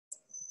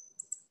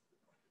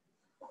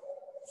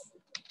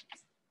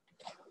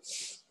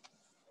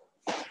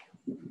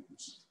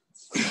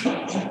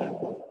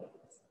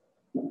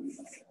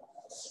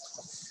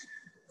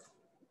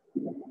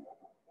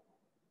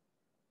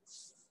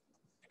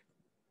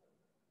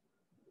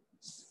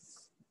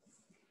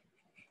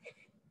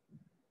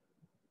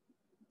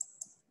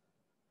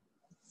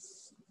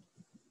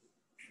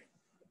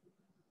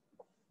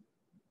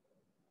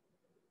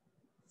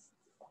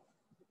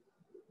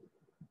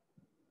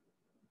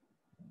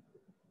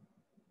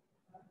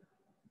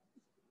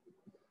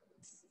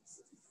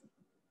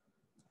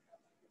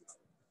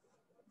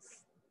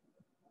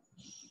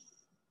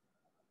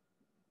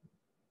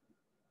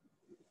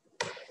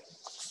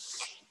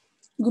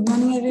Good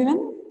morning,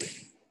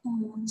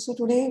 everyone. So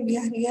today we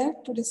are here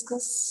to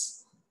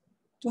discuss,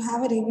 to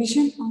have a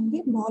revision on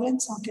the ball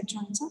and socket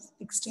joints of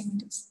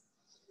extremities.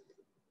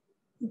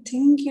 I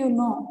think you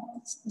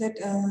know that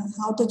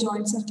how the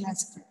joints are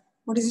classified.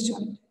 What is a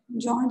joint?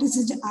 Joint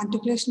is an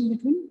articulation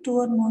between two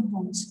or more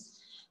bones,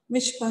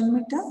 which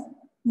permit a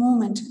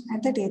movement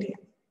at that area.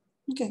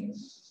 Okay.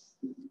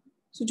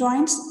 So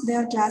joints, they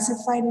are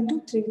classified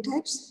into three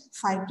types: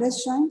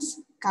 fibrous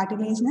joints,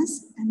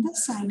 cartilaginous, and the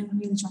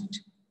synovial joint.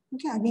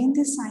 Okay, again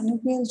these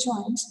synovial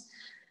joints,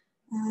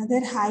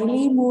 they're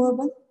highly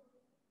movable,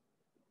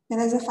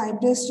 whereas the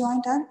fibrous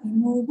joint are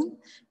immovable,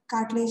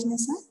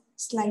 cartilaginous are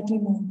slightly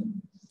movable.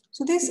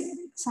 So these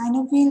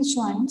synovial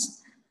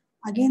joints,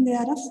 again they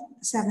are of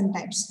 7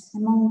 types,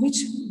 among which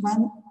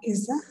one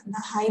is the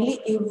highly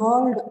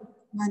evolved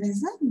one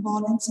is the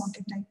ball and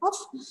socket type of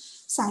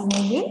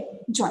synovial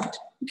joint.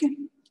 Okay.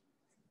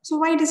 So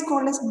why it is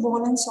called as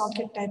ball and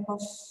socket type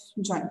of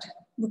joint?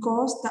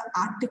 Because the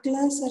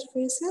articular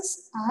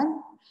surfaces are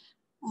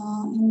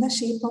in the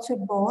shape of a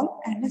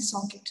ball and a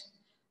socket.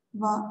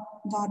 The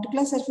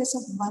articular surface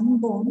of one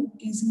bone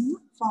is in the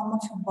form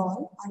of a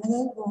ball,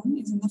 another bone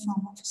is in the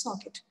form of a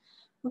socket.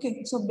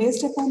 Okay, so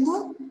based upon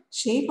the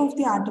shape of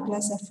the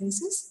articular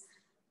surfaces,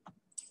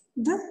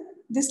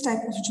 this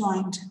type of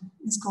joint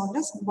is called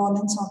as ball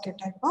and socket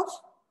type of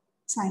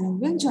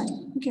synovial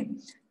joint. Okay,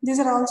 these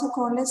are also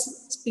called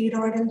as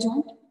spheroidal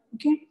joint.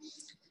 Okay,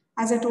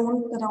 as I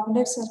told, the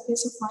rounded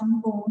surface of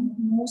one bone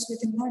moves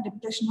within the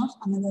depression of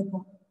another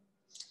bone.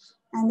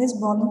 And this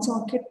ball and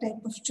socket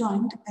type of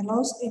joint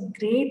allows a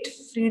great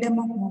freedom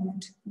of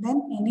movement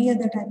than any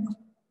other type of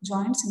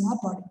joints in our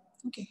body.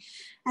 Okay,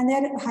 and they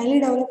are highly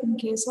developed in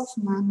case of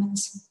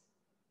mammals,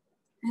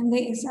 and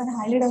they are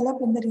highly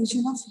developed in the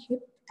region of hip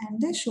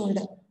and the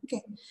shoulder.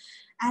 Okay,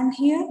 and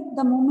here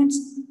the movements,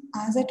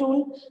 as I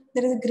told,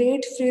 there is a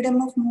great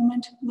freedom of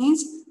movement,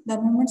 means the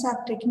movements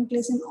are taking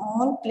place in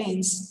all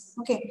planes.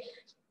 Okay,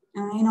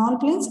 in all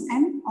planes,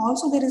 and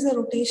also there is a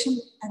rotation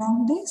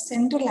around the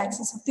central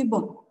axis of the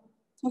bone.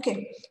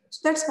 Okay, so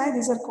that's why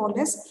these are called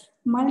as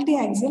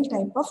multi-axial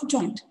type of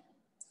joint.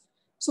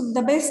 So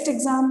the best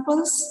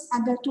examples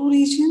are the two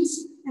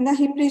regions, in the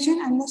hip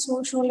region and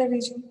the shoulder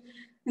region.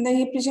 In the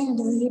hip region,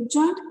 it is a hip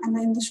joint, and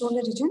in the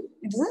shoulder region,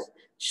 it is a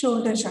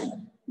shoulder joint.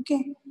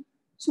 Okay,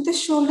 so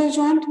this shoulder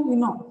joint, you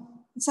know,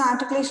 it's an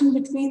articulation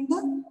between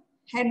the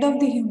head of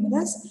the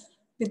humerus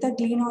with the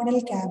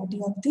glenoidal cavity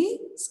of the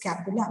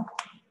scapula.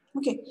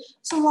 Okay,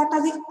 so what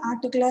are the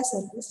articular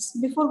surfaces?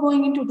 Before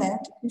going into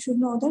that, you should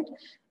know that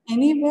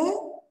anywhere,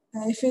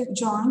 if a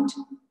joint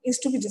is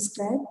to be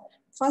described,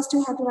 first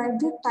you have to write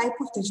the type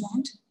of the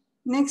joint.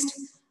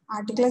 Next,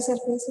 articular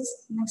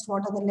surfaces. Next,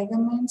 what are the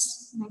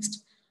ligaments?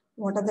 Next,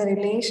 what are the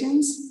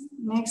relations?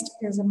 Next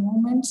is the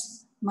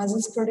movements,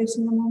 muscles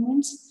producing the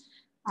movements,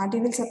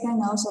 arterial supply,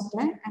 nerve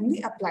supply, and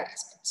the applied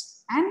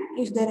aspects. And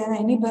if there are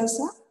any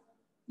bursa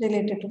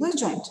related to the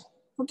joint.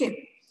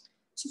 Okay.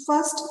 So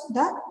first,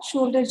 the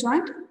shoulder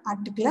joint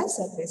articular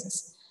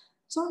surfaces.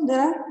 So there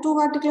are two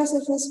articular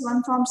surfaces,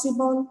 one forms the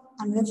ball,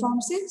 another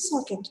forms the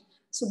socket.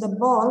 So the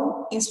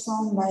ball is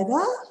formed by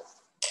the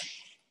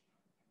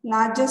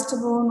largest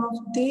bone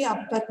of the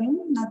upper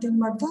limb, nothing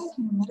but the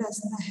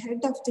humerus. The head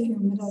of the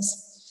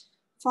humerus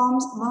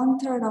forms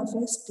 1/3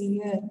 of a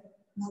sphere,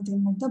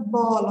 nothing but the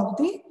ball of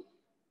the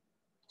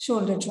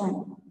shoulder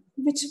joint,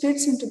 which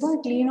fits into the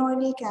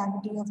glenoidal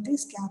cavity of the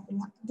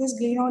scapula. This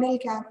glenoidal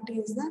cavity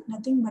is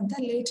nothing but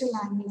the lateral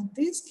angle of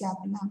the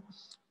scapula,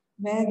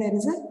 where there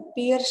is a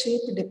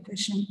pear-shaped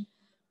depression.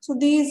 So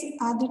these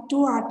are the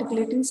two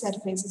articulating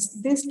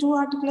surfaces. These two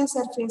articular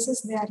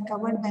surfaces, they are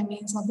covered by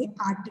means of the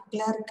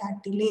articular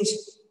cartilage.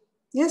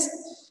 Yes.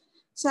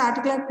 So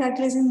articular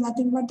cartilage is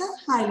nothing but the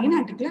hyaline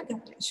articular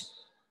cartilage.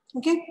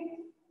 Okay.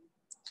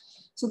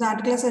 So the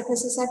articular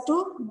surfaces are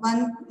two.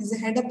 One is the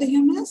head of the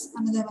humerus,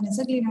 another one is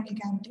the glenoidal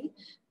cavity,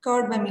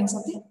 covered by means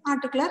of the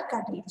articular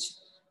cartilage.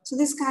 So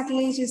this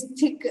cartilage is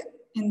thick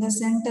in the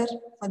center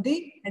for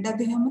the head of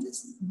the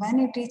humerus.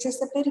 When it reaches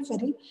the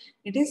periphery,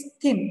 it is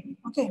thin.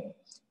 Okay.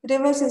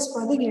 Reverse is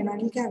for the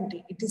glenoidal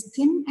cavity. It is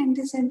thin in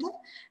the center,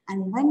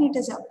 and when it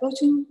is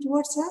approaching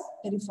towards the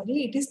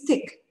periphery, it is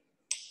thick.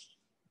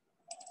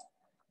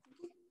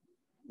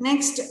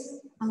 Next,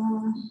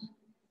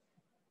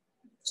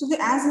 so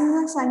as is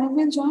a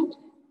synovial joint,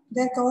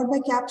 they are covered by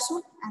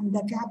capsule, and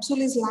the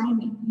capsule is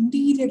lined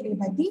interiorly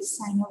by the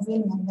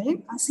synovial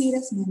membrane, a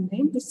serous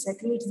membrane which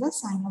secretes the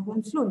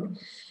synovial fluid.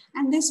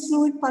 And this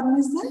fluid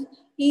permits the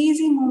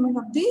easy movement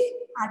of the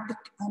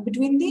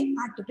between the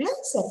articular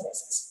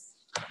surfaces.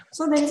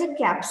 So there is a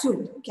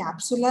capsule,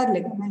 capsular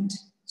ligament.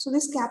 So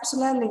this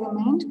capsular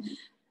ligament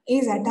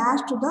is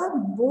attached to the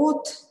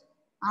both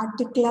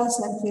articular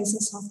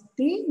surfaces of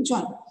the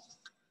joint.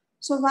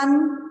 So one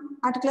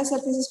articular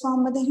surface is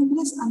formed by the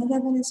humerus, another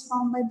one is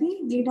formed by the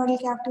glenoidal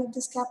cavity of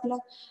the scapula.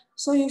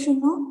 So you should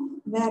know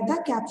where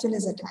the capsule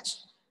is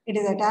attached. It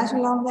is attached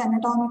along the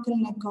anatomical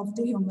neck of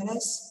the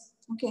humerus,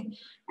 okay,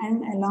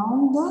 and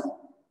along the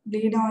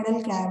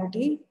glenoidal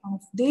cavity of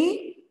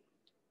the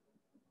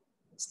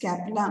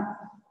scapula.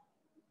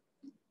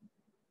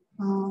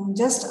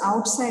 just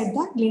outside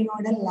the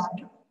glenoidal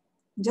labrum.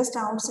 Just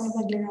outside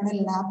the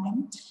glenoidal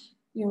labrum,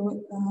 you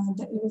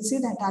will see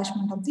the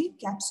attachment of the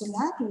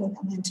capsular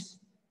ligament.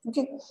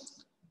 Okay.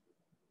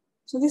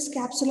 So this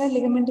capsular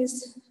ligament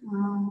is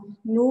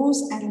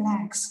loose and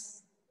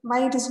lax.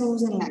 Why it is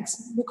loose and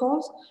lax?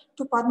 Because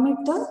to permit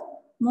the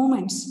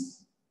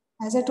movements.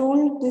 As I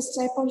told, this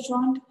type of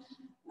joint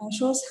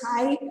shows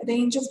high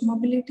range of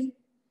mobility.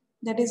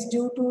 That is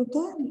due to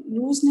the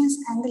looseness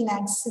and the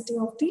laxity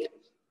of the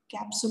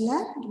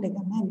capsular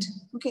ligament.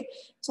 Okay,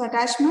 so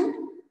attachment,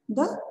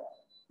 the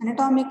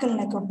anatomical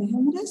neck of the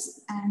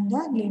humerus and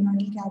the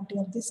glenoidal cavity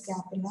of the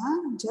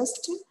scapula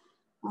just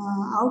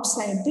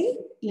outside the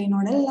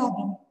glenoidal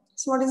labrum.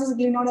 So what is this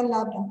glenoidal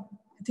labrum?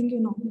 I think you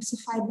know, it's a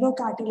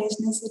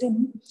fibrocartilaginous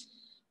rim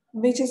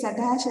which is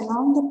attached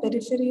along the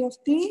periphery of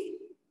the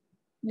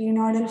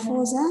glenoidal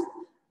fossa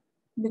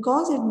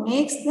because it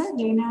makes the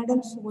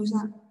glenoidal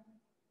fossa.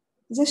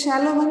 It's a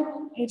shallow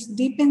one, it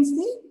deepens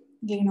the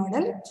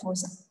glenoidal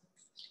fossa.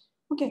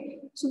 Okay,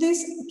 so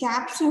this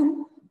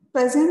capsule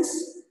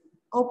presents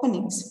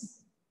openings.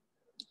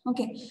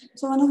 Okay,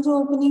 so one of the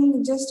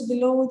opening just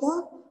below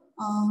the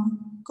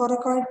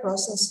coracoid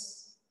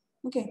process.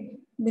 Okay,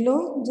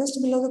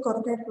 just below the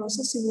coracoid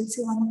process, you will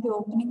see one of the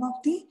opening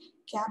of the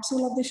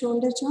capsule of the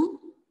shoulder joint.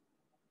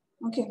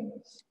 Okay,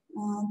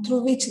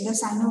 through which the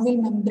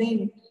synovial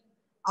membrane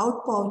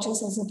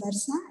outpouches as a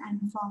bursa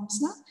and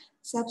forms a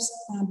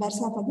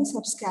bursa for the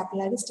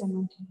subscapularis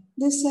tenon.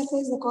 This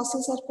surface, the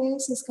costal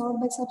surface, is covered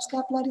by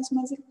subscapularis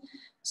muscle.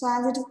 So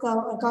as it is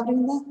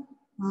covering the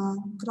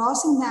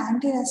crossing the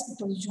anterior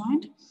aspect of the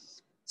joint,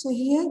 so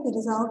here there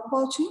is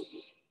outpouching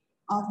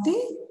of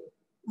the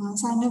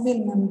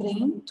synovial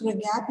membrane through a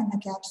gap in the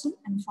capsule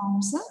and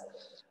forms a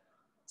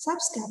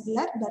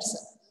subscapular bursa.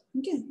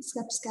 Okay,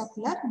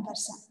 subscapular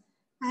bursa.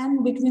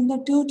 And between the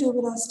two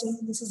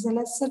tuberosity, this is the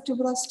lesser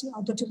tuberosity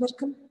or the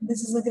tubercle,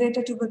 this is the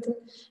greater tubercle.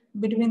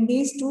 Between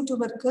these two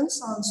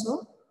tubercles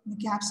also, the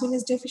capsule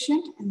is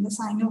deficient and the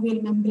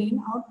synovial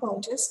membrane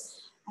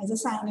outpouches as a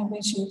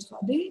synovial sheath for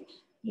the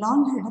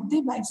long head of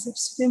the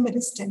biceps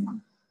femoris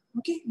tendon.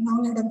 Okay,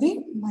 long head of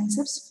the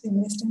biceps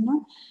femoris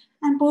tendon.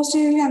 And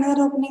posteriorly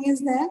another opening is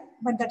there,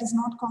 but that is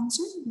not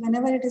constant.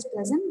 Whenever it is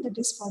present, that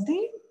is for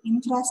the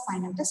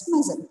infraspinatus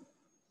muscle.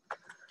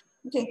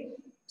 Okay,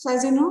 so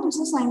as you know, it's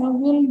a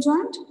synovial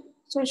joint.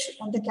 So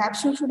the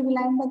capsule should be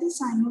lined by the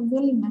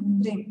synovial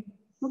membrane.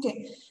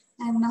 Okay,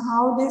 and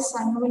how this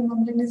synovial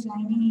membrane is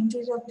lining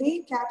interior of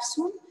the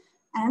capsule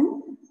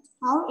and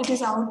how it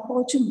is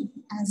outpouching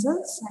as a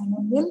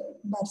synovial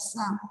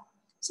bursa.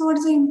 So what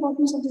is the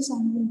importance of the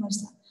synovial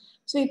bursa?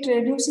 So it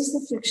reduces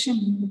the friction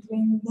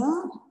between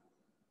the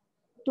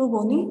two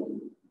bony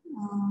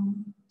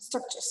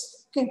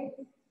structures. Okay.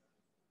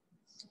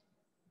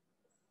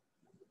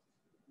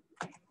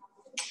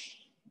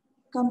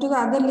 Come to the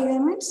other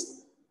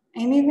ligaments.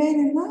 Anywhere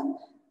in the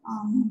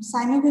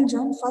synovial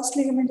joint, first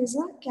ligament is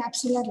a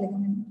capsular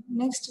ligament.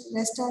 Next,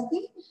 rest are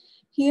the,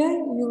 here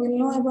you will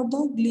know about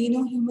the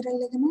glenohumeral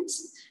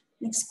ligaments.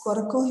 Next,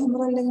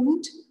 coracohumeral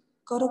ligament,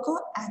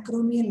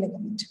 coracoacromial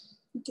ligament.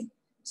 Okay,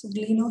 so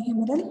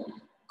glenohumeral,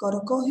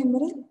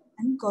 coracohumeral,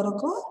 and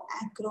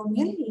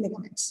coracoacromial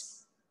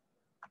ligaments.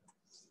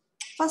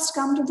 First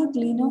come to the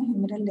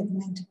glenohumeral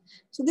ligament.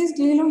 So these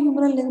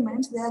glenohumeral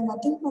ligaments, they are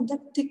nothing but the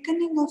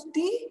thickening of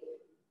the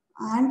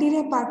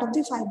anterior part of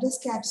the fibrous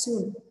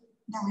capsule.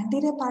 The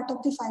anterior part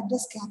of the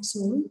fibrous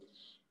capsule,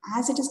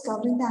 as it is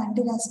covering the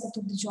anterior aspect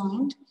of the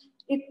joint,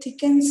 it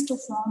thickens to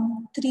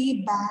form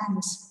three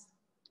bands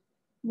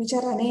which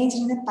are arranged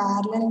in a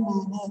parallel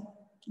manner.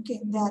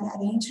 Okay, they are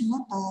arranged in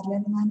a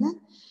parallel manner.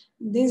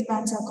 These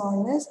bands are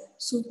called as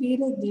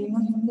superior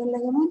glenohumeral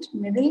ligament,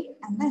 middle,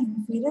 and the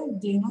inferior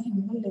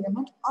glenohumeral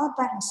ligament or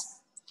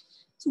bands.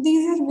 So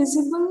these are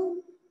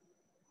visible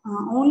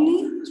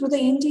only through the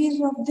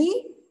interior of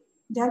the,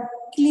 they are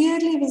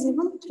clearly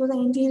visible through the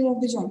interior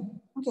of the joint.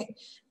 Okay,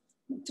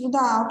 through the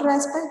outer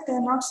aspect, they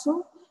are not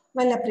so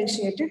well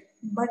appreciated,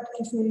 but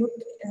if you look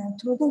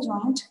through the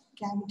joint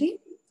cavity,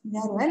 they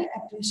are well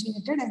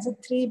appreciated as a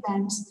three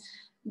bands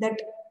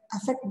that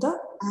affect the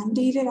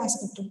anterior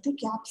aspect of the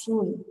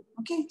capsule.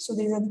 Okay, so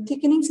these are the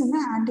thickenings in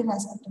the anterior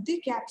aspect of the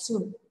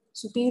capsule,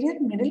 superior,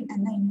 middle,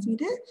 and the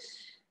inferior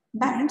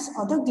bands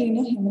or the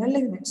glenohumeral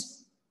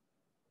ligaments.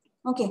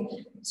 Okay,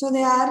 so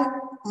they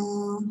are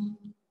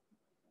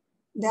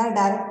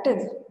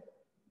directed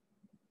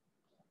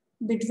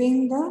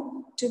between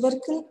the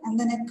tubercle and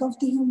the neck of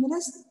the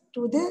humerus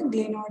to the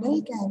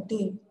glenoidal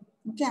cavity.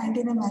 Okay,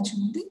 anterior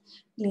margin of the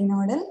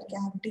glenoidal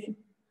cavity.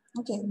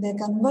 Okay, they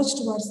converge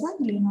towards the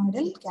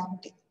glenoidal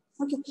cavity.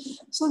 Okay,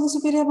 so the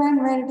superior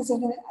band where it is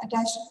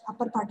attached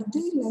upper part of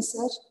the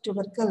lesser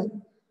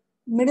tubercle,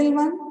 middle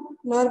one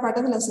lower part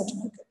of the lesser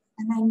tubercle,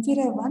 and the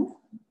inferior one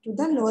to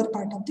the lower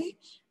part of the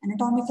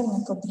anatomical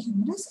neck of the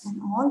humerus,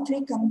 and all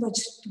three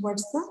converge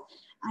towards the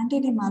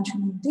anterior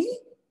margin of the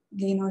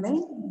glenoidal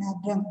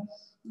labrum.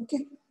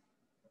 Okay.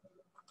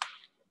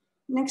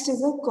 Next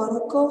is a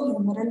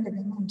coracohumeral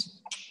ligament.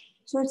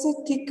 So it's a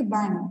thick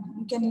band.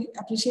 You can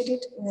appreciate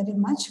it very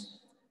much.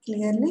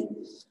 clearly.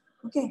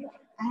 Okay,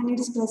 and it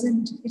is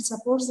present. It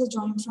supports the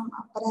joint from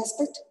upper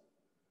aspect.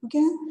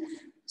 Okay,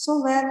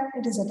 so where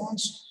it is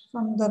attached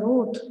from the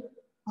root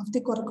of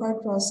the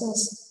coracoid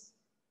process.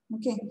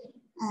 Okay,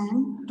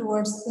 and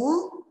towards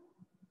the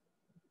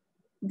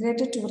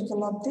greater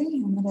tubercle of the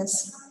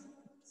humerus.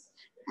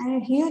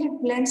 And here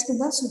it blends with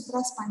the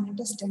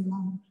supraspinatus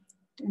tendon.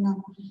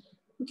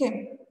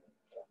 Okay,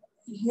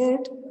 here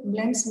it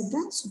blends with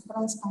the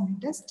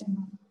supraspinatus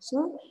tendon.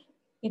 So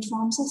it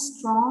forms a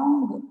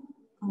strong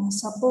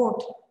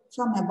support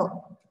from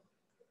above.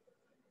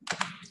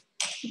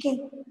 Okay,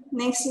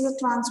 next is the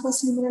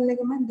transverse humeral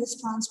ligament.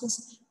 This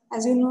transverse,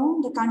 as you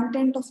know, the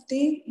content of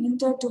the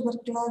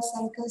intertubercular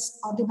sulcus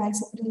or the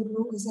bicipital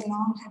groove is the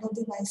long head of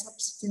the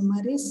biceps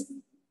femoris.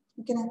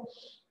 Okay,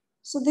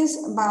 so this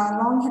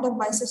long head of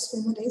biceps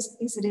femoris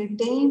is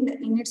retained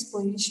in its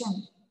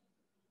position,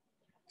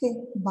 okay,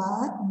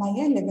 by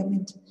a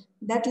ligament.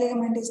 That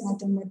ligament is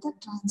nothing but the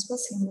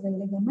transverse humeral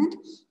ligament,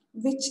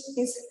 which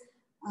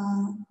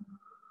uh,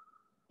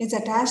 is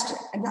attached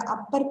at the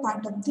upper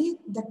part of the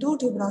two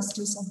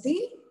tuberosities of the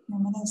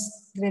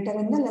humerus, greater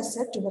and the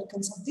lesser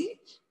tubercles of the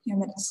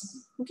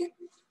humerus. Okay,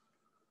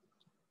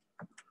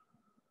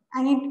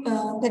 and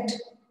that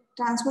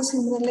transverse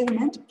humeral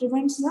ligament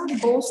prevents the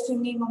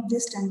bowstringing of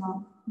this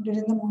tendon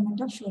during the movement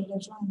of shoulder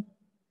joint.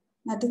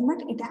 Nothing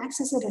but it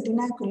acts as a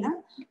retinacula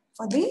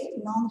for the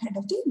long head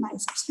of the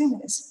biceps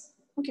femoris.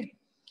 Okay.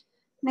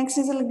 Next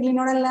is the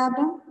glenoidal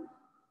labrum.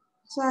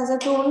 So as I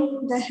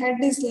told, the head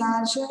is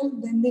larger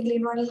than the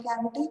glenoidal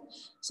cavity.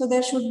 So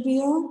there should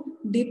be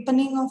a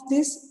deepening of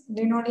this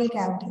glenoidal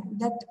cavity.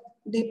 That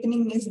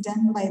deepening is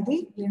done by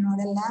the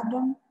glenoidal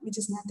labrum, which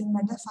is nothing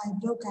but the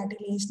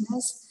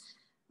fibrocartilaginous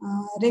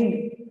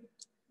ring.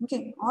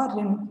 Okay, or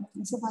rim.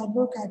 It's a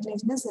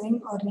fibrocartilaginous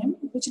ring or rim,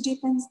 which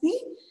deepens the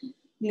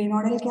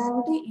glenoidal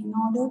cavity in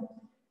order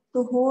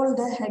to hold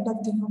the head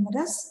of the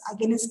humerus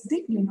against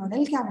the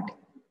glenoidal cavity.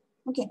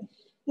 Okay,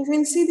 if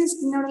you see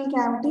this glenoidal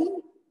cavity,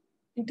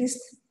 it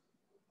is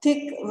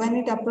thick when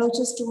it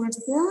approaches towards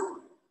the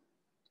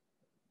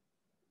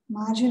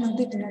margin of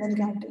the glenoidal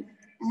cavity,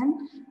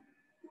 and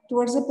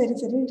towards the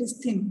periphery it is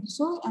thin.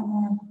 So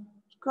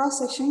cross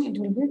section it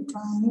will be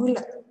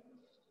triangular.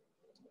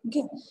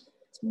 Okay,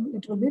 so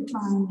it will be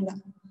triangular.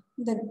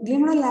 The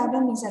glenoidal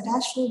labrum is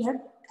attached to that,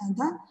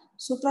 the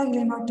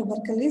supraglenoid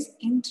tubercle is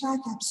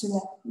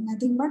intracapsular,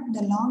 nothing but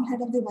the long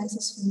head of the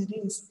biceps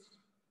femoris.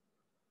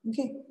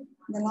 Okay,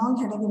 the long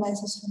head of the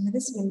biceps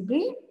femoris will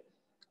be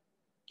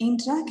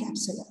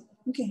intracapsular.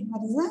 Okay,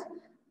 what is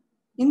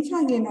the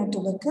infraglenoid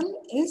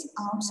tubercle is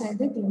outside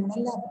the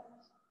glenoidal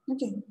labrum.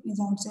 Okay, is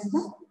outside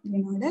the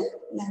glenoidal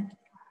labrum.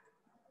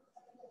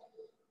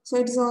 So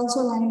it is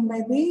also lined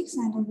by the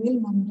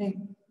synovial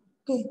membrane.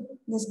 Okay,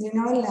 this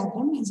glenoidal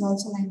labrum is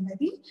also lined by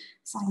the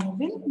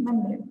synovial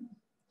membrane.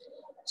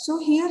 So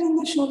here in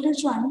the shoulder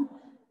joint,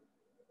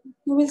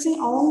 you will see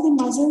all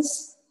the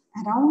muscles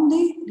around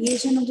the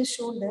region of the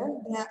shoulder.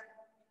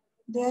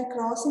 They are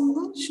crossing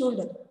the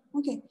shoulder.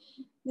 Okay,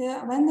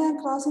 when they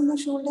are crossing the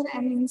shoulder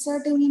and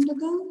inserting into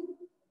the,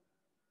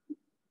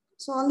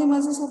 so all the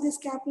muscles of the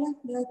scapula,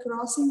 they are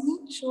crossing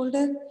the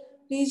shoulder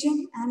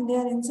region and they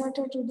are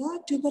inserted to the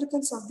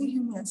tubercles of the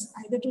humerus,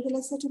 either to the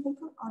lesser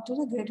tubercle or to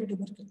the greater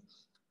tubercle.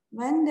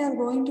 When they are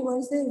going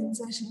towards their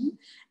insertion,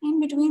 in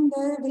between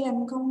they will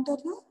encounter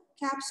the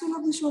capsule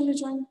of the shoulder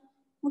joint.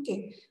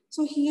 Okay,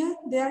 so here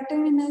they are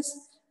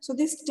tendinous. So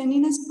this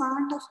tendinous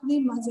part of the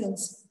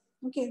muscles,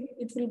 okay,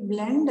 it will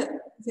blend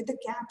with the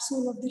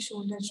capsule of the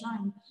shoulder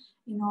joint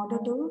in order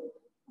to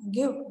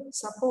give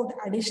support,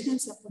 additional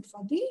support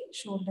for the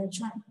shoulder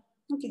joint.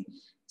 Okay,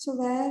 so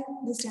where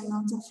the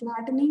tendons are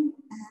flattening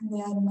and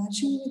they are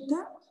merging with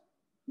the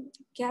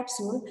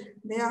capsule,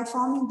 they are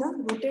forming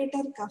the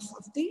rotator cuff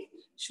of the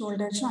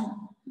shoulder joint.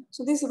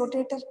 So this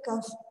rotator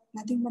cuff,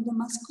 nothing but the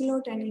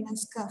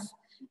musculotendinous cuff,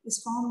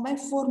 is formed by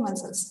four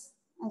muscles,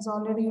 as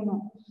already you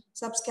know: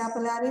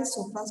 subscapularis,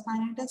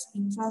 supraspinatus,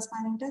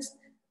 infraspinatus,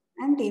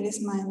 and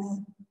teres minor.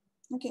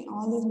 Okay,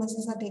 all these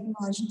muscles are taking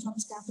origin from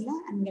scapula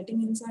and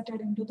getting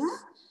inserted into the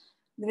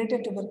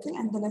greater tubercle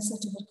and the lesser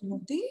tubercle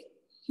of the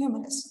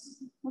humerus.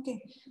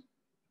 Okay,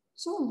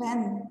 so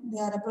when they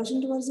are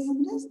approaching towards the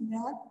humerus, they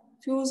are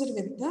fused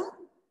with the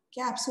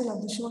capsule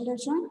of the shoulder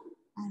joint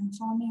and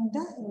forming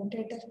the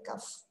rotator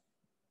cuff.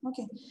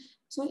 Okay,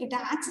 so it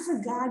acts as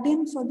a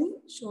guardian for the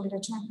shoulder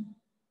joint.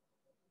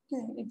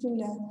 Okay, it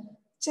will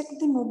check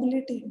the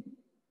mobility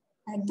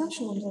at the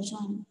shoulder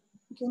joint.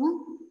 Okay, now?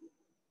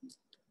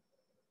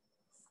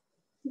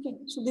 Okay,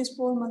 so these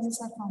four muscles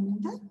are forming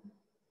the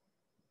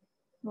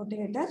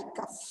rotator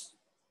cuff.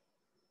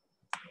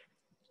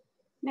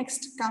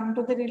 Next, come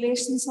to the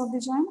relations of the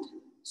joint.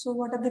 So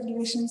what are the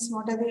relations?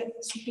 What are the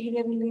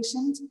superior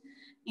relations?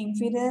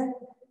 Inferior,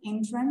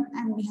 in front,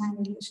 and behind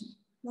relation.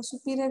 The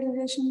superior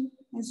relation,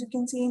 as you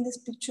can see in this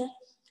picture,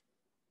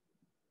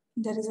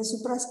 there is a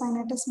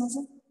supraspinatus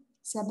muscle,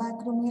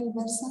 subacromial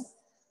bursa.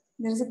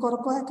 There is a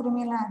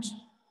coracoacromial arch.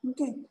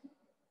 Okay,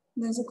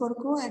 there is a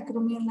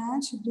coracoacromial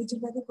arch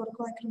bridged by the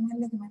coracoacromial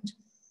ligament.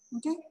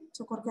 Okay,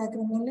 so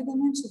coracoacromial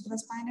ligament,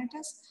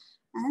 supraspinatus,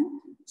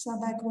 and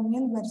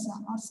subacromial bursa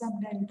or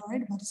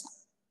subdeltoid bursa.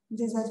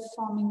 These are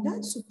forming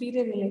the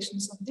superior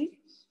relations of the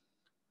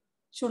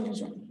shoulder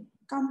joint.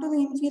 Come to the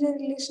inferior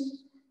relation.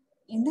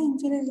 In the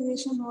inferior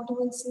relation, what you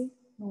will see?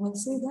 You will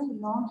see the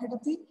long head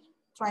of the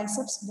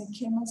triceps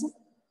brachii muscle.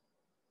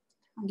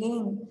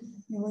 Again,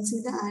 you will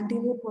see the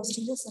anterior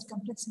posterior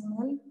circumflex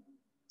humeral,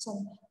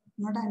 sorry,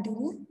 not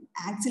anterior,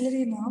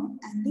 axillary nerve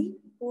and the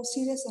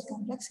posterior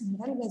circumflex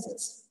humeral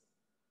vessels.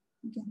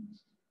 Okay,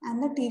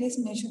 and the teres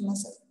major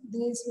muscle.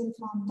 These will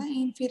form the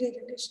inferior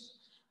relation.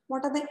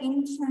 What are the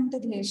infront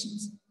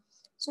relations?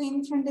 So,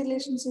 infront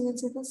relations, you will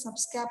see the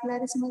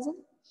subscapularis muscle.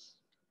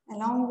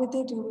 Along with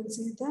it, you will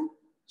see the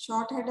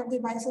short head of the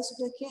biceps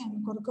brachii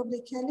and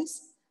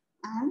coracobrachialis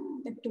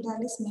and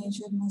pectoralis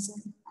major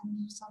muscle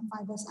and some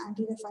fibers,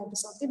 anterior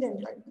fibers of the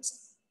deltoid muscle.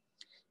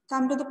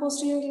 Come to the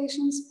posterior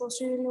relations.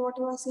 Posteriorly, what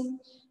you are seeing?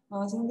 You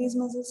are seeing these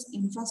muscles,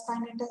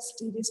 infraspinatus,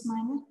 teres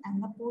minor,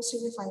 and the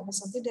posterior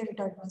fibers of the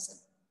deltoid muscle.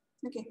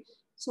 Okay,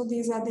 so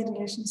these are the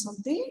relations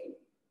of the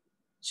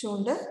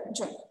shoulder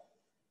joint.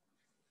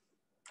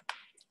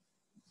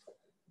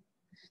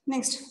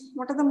 Next,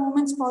 what are the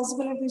movements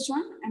possible at this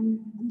joint and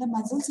the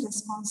muscles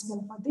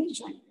responsible for the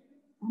joint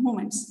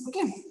movements?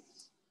 Okay,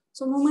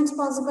 so movements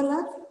possible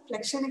are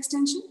flexion,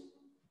 extension,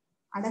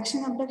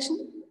 adduction,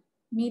 abduction,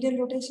 medial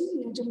rotation,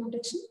 lateral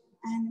rotation,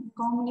 and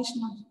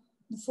combination of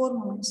the four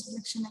movements,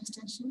 flexion,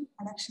 extension,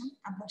 adduction,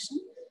 abduction,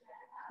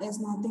 is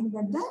nothing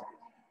but the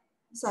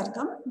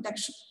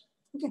circumduction.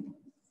 Okay.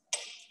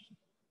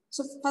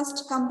 So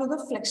first come to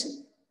the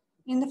flexion.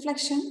 In the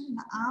flexion,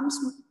 the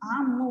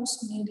arm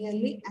moves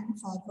medially and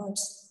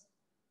forwards.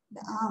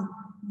 The arm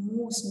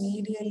moves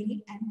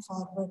medially and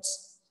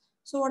forwards.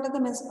 So what are the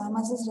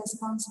muscles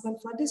responsible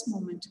for this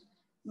movement?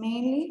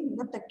 Mainly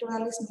the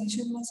pectoralis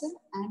major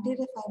muscle,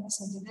 anterior fibers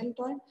of the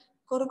deltoid,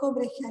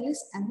 coracobrachialis,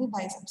 and the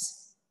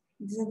biceps.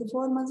 These are the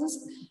four muscles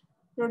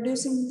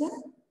producing the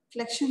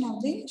flexion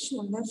of the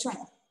shoulder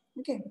joint.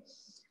 Okay.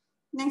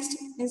 Next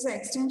is the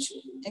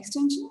extension.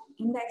 Extension.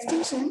 In the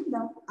extension, the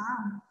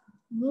arm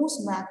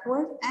moves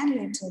backward and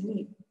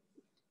laterally.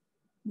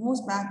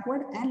 Moves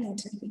backward and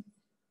laterally.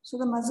 So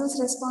the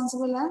muscles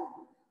responsible are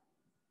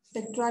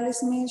pectoralis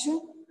major,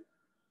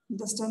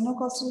 the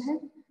sternocostal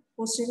head,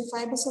 posterior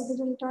fibers of the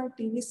deltoid,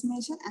 teres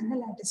major, and the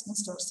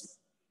latissimus dorsi.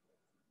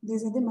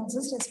 These are the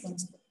muscles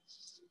responsible.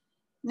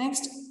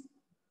 Next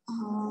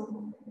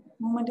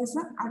movement is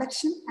the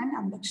adduction and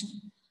abduction.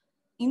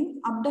 In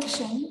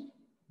abduction,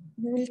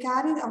 we will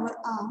carry our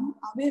arm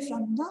away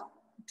from the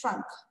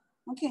trunk.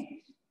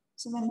 Okay.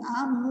 So when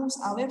arm moves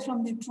away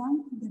from the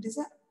trunk, that is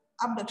a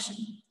abduction.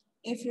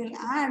 If you will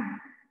add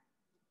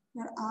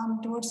your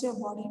arm towards your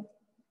body,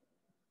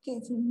 okay,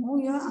 if you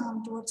move your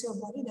arm towards your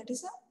body, that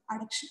is a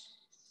adduction.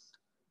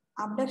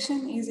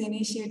 Abduction is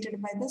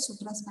initiated by the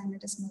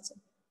supraspinatus muscle.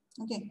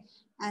 Okay.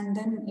 And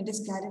then it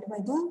is carried by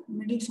the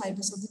middle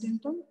fibers of the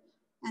deltoid.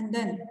 And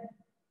then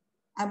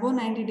above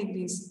 90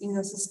 degrees is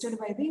assisted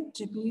by the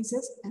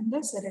trapezius and the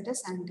serratus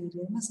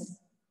anterior muscle.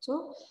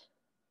 So,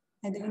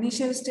 at the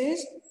initial stage,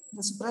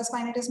 the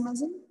supraspinatus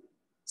muscle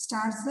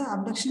starts the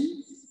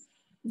abduction,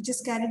 which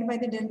is carried by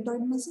the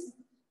deltoid muscle,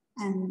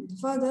 and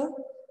further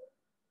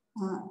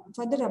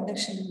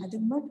abduction,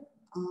 nothing but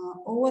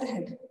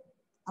overhead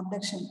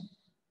abduction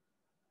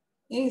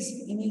is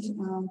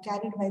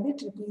carried by the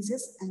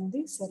trapezius and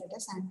the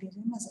serratus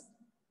anterior muscle.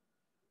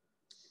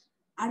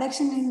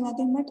 Adduction is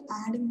nothing but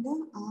adding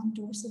the arm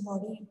towards the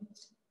body.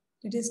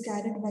 It is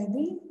carried by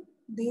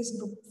these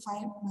group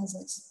 5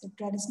 muscles: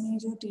 pectoralis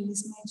major,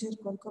 teres major,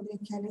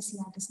 coracobrachialis,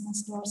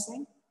 latissimus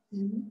dorsi,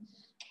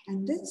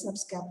 and the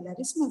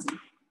subscapularis muscle.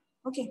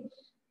 Okay.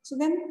 So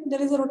then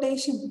there is a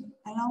rotation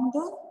along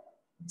the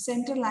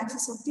central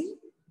axis of the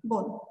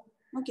bone.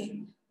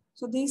 Okay.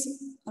 So these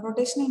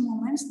rotational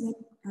movements,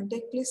 they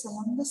take place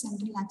along the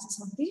central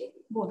axis of the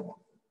bone.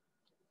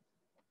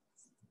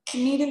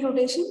 Medial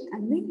rotation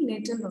and the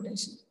lateral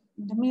rotation.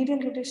 The medial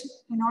rotation,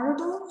 in order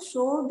to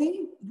show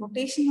the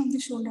rotation of the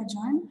shoulder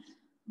joint,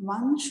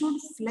 one should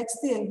flex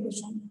the elbow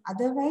joint.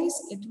 Otherwise,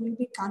 it will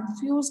be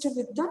confused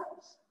with the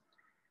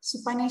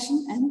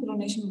supination and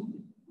pronation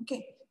movement.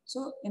 Okay.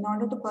 So, in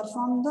order to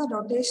perform the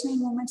rotational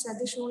movements at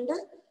the shoulder,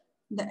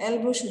 the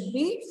elbow should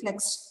be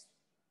flexed.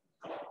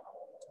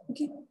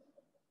 Okay.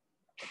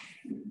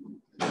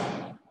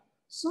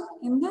 So,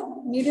 in the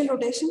medial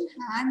rotation,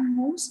 hand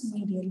moves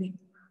medially.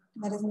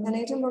 Whereas in the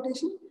lateral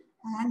rotation,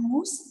 hand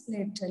moves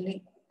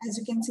laterally, as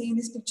you can see in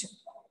this picture.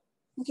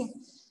 Okay.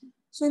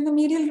 So in the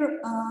medial,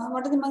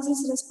 what are the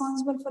muscles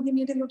responsible for the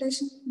medial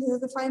rotation? These are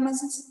the 5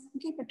 muscles.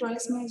 Okay,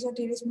 pectoralis major,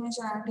 teres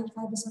major, anterior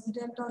fibers of the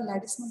deltoid,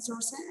 latissimus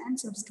dorsi, and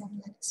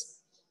subscapularis.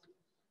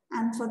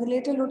 And for the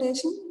lateral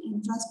rotation,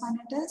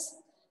 infraspinatus,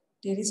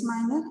 teres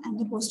minor, and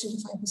the posterior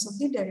fibers of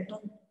the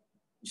deltoid.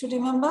 You should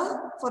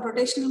remember, for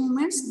rotational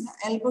movements, the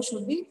elbow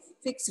should be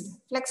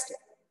flexed.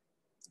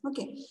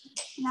 Okay,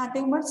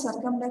 nothing but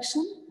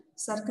circumduction.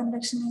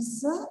 Circumduction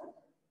is a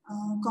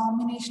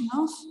combination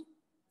of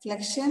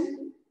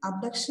flexion,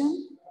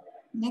 abduction,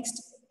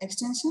 next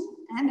extension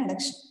and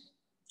adduction.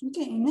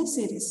 Okay, in a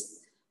series.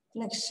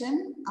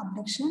 Flexion,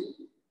 abduction,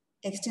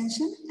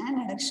 extension and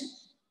adduction.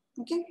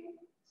 Okay.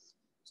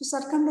 So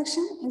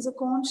circumflexion is a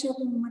cone-shaped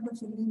movement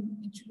of a limb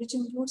which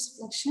includes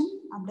flexion,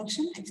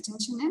 abduction,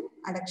 extension and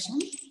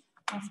adduction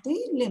of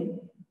the limb.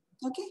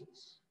 Okay.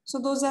 So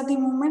those are the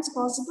movements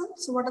possible.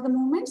 So what are the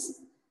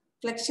movements?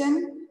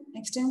 Flexion,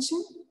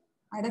 extension,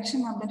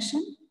 adduction,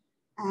 abduction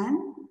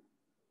and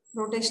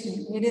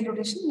rotation, medial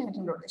rotation,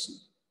 lateral rotation.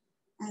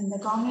 And the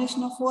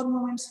combination of four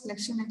movements,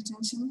 flexion,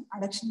 extension,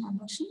 adduction,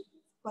 abduction,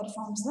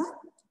 performs the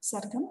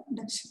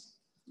circumflexion.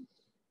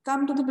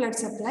 Come to the blood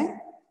supply.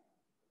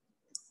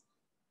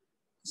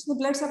 So the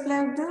blood supply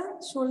of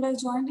the shoulder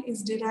joint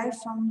is derived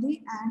from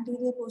the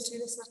anterior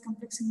posterior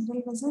circumflex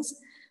humeral vessels,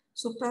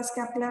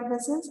 suprascapular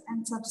vessels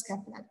and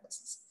subscapular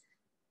vessels.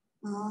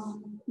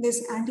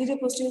 This anterior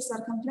posterior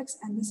circumflex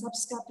and the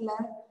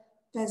subscapular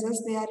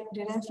vessels, they are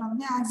derived from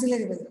the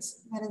axillary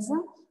vessels, whereas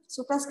the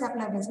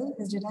suprascapular vessel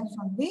is derived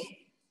from the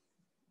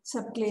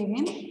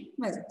subclavian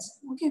vessels.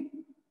 Okay.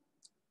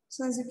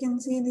 So as you can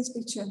see in this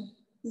picture,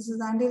 this is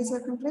the anterior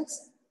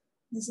circumflex,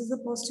 this is the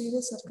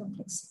posterior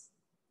circumflex.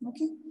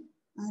 Okay.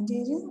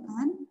 Anterior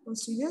and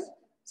posterior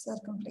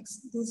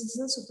circumflex. This is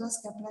the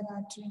suprascapular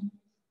artery.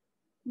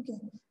 Okay.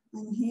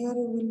 And here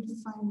you will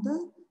find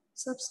the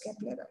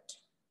subscapular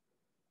artery.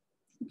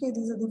 Okay.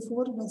 These are the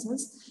four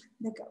vessels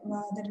that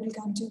will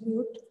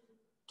contribute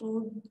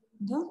to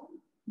the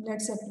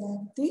blood supply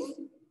of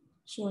the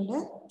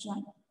shoulder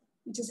joint,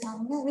 which is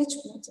having a rich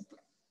blood supply.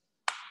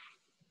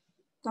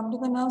 Come to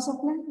the nerve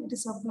supply. It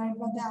is supplied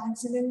by the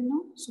axillary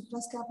nerve,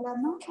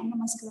 suprascapular nerve, and the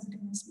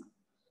musculocutaneous nerve.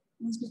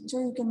 In this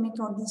picture, you can make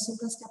out the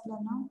suprascapular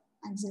nerve,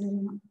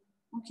 axillary nerve.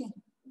 Okay.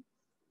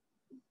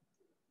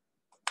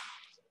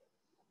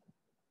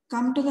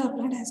 Come to the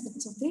applied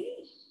aspects of the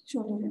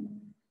shoulder joint.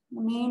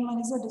 The main one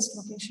is the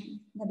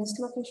dislocation. The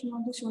dislocation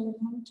of the shoulder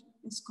joint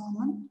is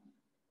common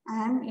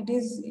and it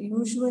is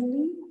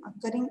usually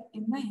occurring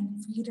in the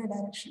inferior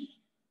direction,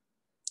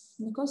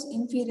 because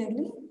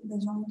inferiorly the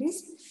joint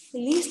is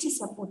least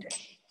supported.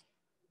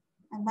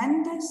 And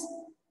when this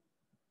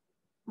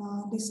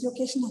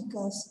dislocation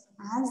occurs,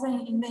 as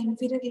in the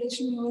inferior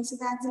relation you will see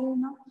the axillary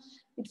nerve,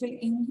 it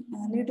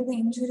will lead to the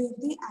injury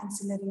of the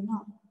axillary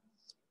nerve.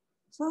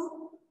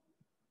 So,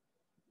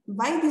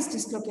 why this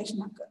dislocation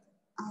occurs?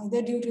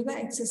 Either due to the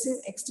excessive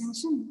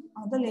extension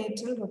or the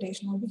lateral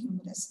rotation of the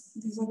humerus.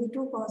 These are the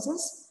two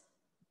causes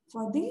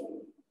for the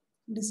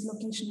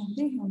dislocation of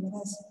the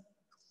humerus.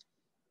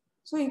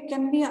 So it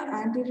can be an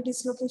anterior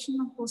dislocation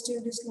or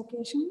posterior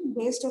dislocation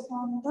based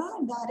upon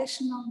the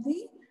direction of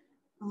the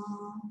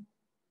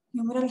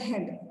humeral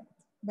head,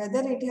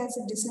 whether it has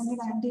descended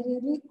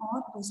anteriorly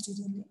or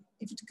posteriorly.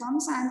 If it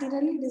comes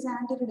anteriorly, it is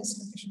anterior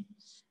dislocation.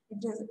 If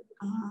it is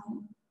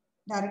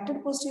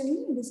directed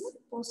posteriorly, it is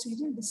a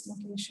posterior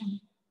dislocation.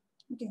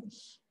 Okay,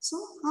 so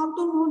how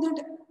to know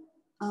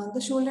that the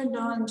shoulder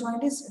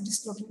joint is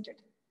dislocated?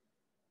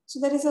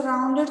 So there is a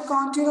rounded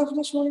contour of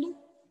the shoulder.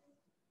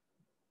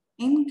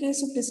 In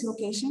case of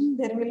dislocation,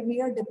 there will be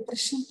a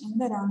depression in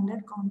the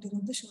rounded contour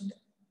of the shoulder.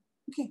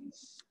 Okay,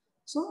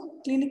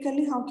 so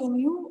clinically, how can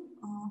you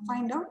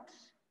find out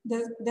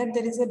that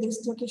there is a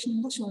dislocation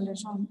in the shoulder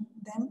joint?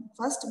 Then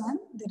first one,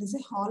 there is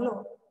a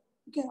hollow,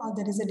 okay, or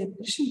there is a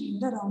depression in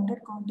the rounded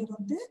contour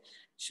of the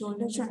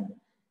shoulder joint,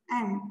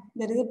 and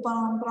there is a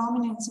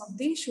prominence of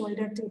the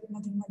shoulder tip,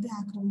 nothing but the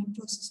acromion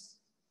process.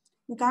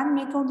 You can't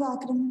make out the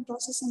acromion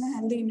process in a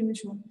healthy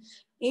individual.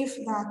 If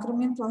the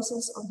acromion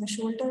process of the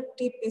shoulder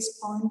tip is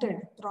pointed,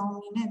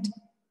 prominent,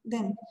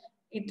 then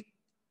it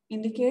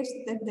indicates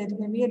that there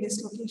may be a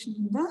dislocation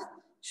in the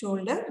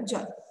shoulder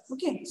joint.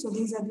 Okay, so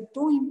these are the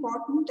two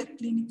important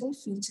clinical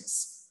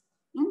features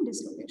in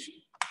dislocation.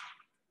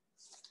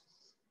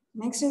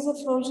 Next is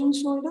a frozen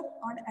shoulder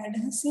or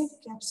adhesive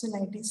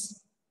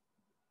capsulitis.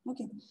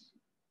 Okay,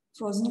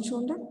 frozen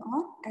shoulder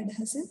or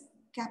adhesive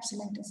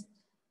capsulitis.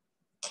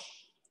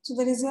 So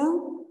there is a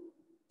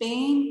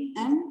pain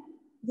and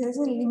there is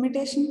a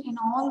limitation in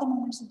all the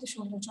movements of the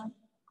shoulder joint.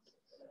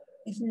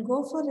 If you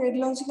go for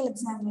radiological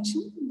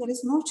examination, there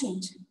is no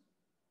change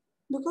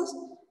because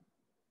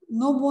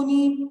no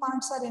bony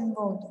parts are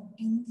involved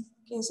in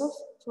case of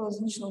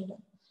frozen shoulder.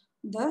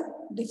 The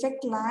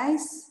defect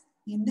lies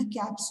in the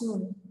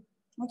capsule.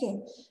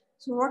 Okay,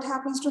 so what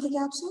happens to the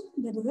capsule?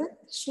 There is a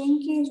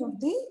shrinkage of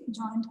the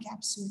joint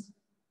capsule,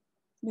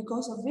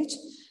 because of which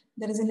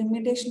there is a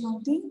limitation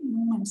of the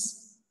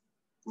movements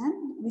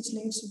and which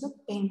leads to the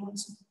pain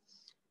also.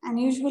 And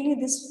usually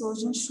this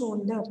frozen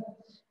shoulder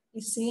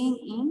is seen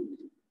in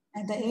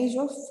at the age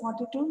of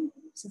 40 to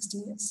 60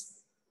 years.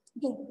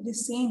 Okay, it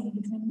is seen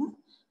between the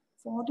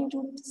 40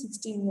 to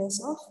 60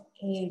 years of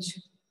age.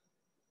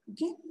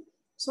 Okay,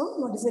 so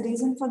what is the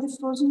reason for the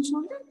frozen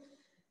shoulder?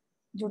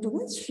 Due to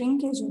the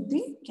shrinkage of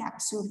the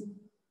capsule.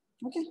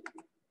 Okay,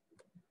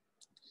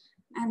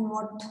 and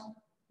what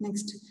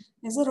next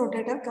is a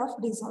rotator cuff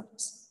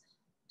disorders.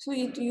 So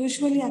it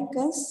usually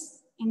occurs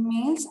in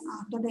males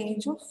after the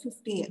age of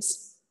 50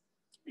 years.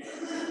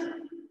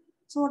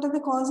 So what are the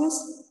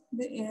causes?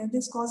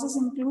 These causes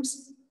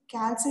includes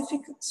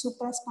calcific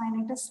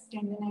supraspinatus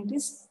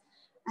tendinitis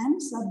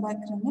and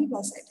subacromial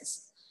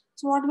bursitis.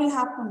 So what will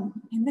happen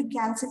in the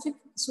calcific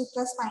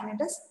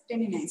supraspinatus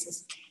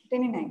tendinitis?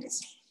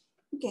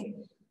 Okay,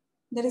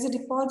 there is a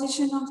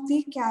deposition of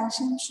the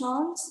calcium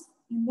salts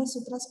in the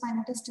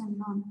supraspinatus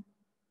tendon.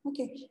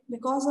 Okay,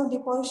 because of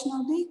deposition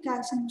of the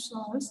calcium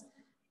salts,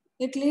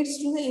 it leads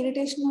to the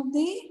irritation of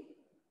the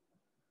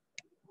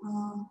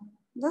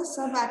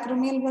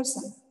subacromial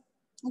bursa.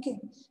 Okay,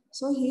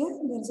 so here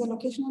there is a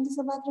location of the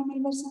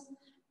subacromial bursa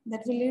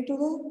that will lead to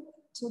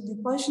the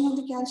deposition of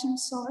the calcium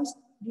salts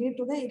lead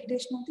to the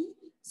irritation of the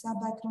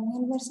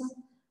subacromial bursa,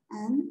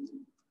 and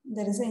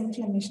there is an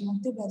inflammation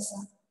of the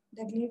bursa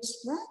that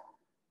leads to the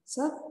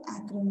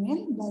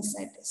subacromial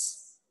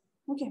bursitis.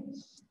 Okay,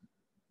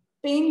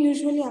 pain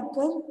usually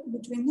occurs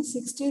between the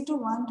 60 to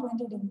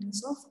 120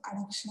 degrees of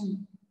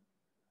adduction.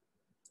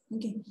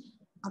 Okay,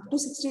 up to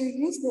 60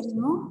 degrees there is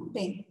no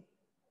pain.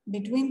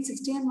 Between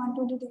 60 and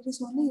 120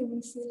 degrees only you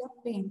will feel a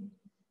pain.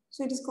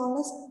 So it is called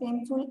as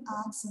painful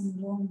arc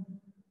syndrome.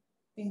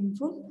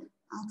 Painful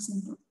arc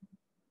syndrome.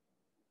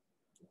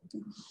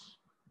 Okay.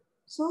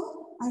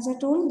 So as I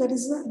told, there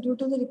is due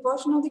to the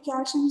deposition of the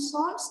calcium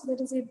salts, there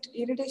is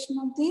irritation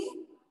of the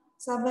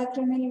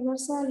subacromial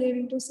bursa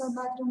leading to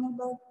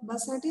subacromial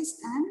bursitis,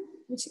 and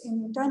which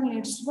in turn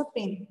leads to the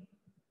pain.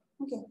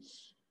 Okay.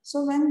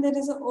 So when there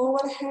is an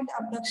overhead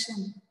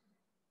abduction,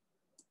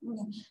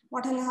 okay,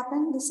 what will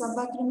happen? The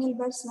subacromial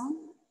bursa,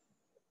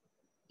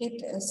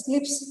 it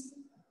slips,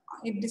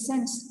 it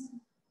descends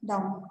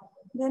down.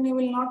 Then you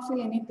will not feel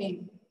any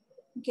pain.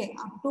 Okay,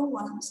 up to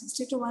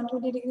 160 to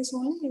 120 degrees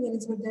only,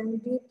 there will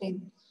be a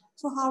pain.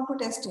 So how to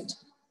test it?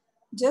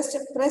 Just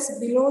press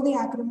below the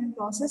acromion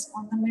process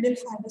on the middle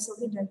fibers of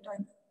the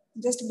deltoid.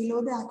 Just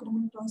below the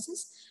acromion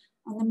process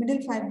on the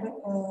middle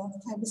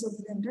fibers of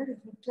the deltoid.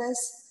 If you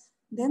press,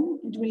 then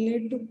it will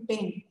lead to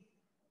pain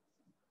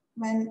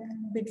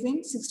when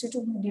between 60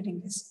 to 90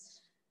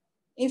 degrees.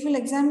 If you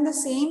examine the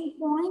same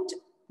point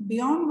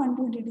beyond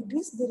 120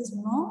 degrees, there is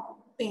no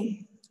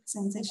pain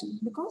sensation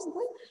because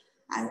the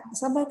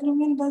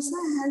subacromial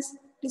bursa has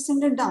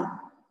descended down.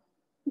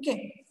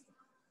 Okay.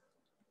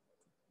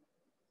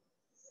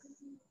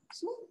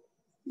 So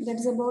that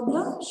is about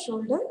the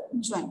shoulder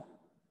joint.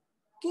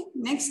 Okay.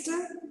 Next,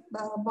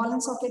 ball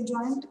and socket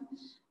joint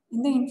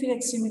in the inferior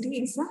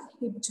extremity is the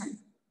hip joint.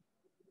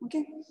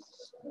 Okay.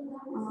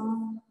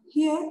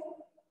 Here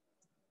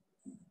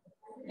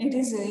it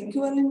is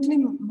equivalently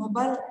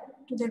mobile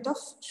to that of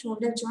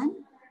shoulder joint,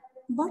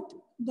 but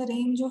the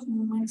range of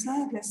movements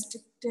are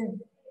restricted.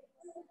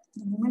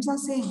 The movements are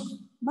same,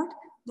 but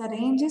the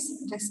range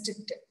is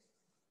restricted.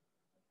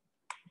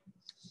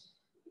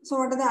 So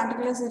what are the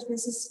articular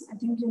surfaces? I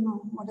think you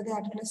know what are the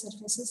articular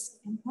surfaces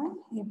in the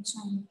hip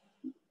joint.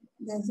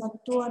 There's a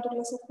two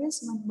articular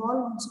surface, one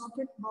ball, one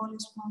socket. Ball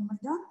is formed by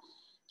the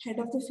head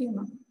of the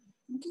femur.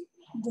 Okay,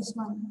 this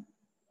one.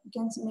 You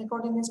can make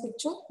out in this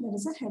picture, there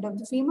is a head of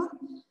the femur.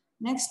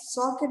 Next,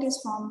 socket is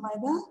formed by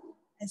the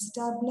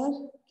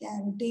acetabular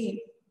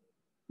cavity.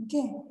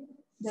 Okay,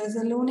 there is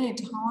a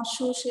lunate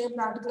horseshoe shaped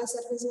articular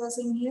surface you are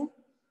seeing here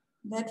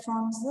that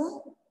forms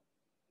the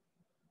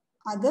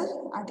other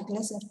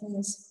articular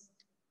surface.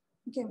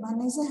 Okay,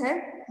 one is a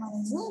head,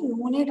 one is a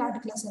lunate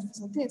articular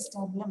surface of the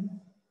acetabulum.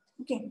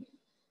 Okay.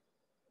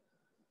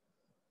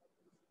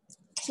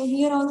 So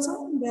here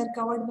also they are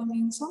covered by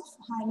means of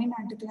hyaline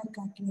articular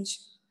cartilage.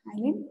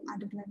 Hyaline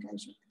articular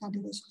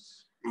cartilage.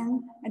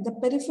 And at the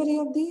periphery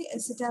of the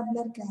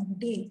acetabular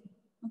cavity,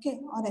 okay,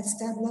 or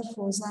acetabular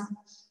fossa,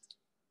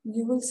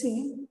 you will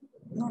see,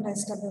 not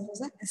acetabular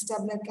fossa,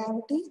 acetabular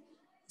cavity,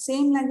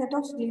 same like that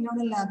of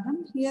glenoidal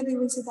labrum. Here you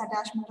will see the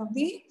attachment of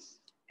the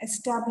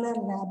acetabular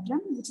labrum,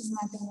 which is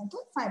nothing but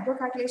the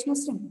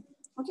fibrocartilaginous ring.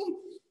 Okay,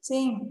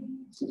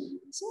 same.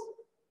 So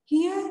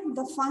here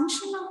the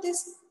function of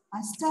this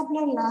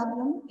acetabular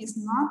labrum is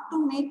not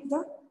to make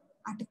the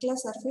articular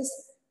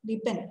surface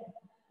deepen,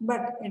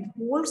 but it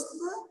holds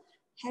the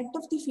head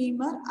of the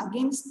femur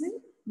against the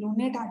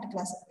lunate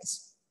articular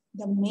surface.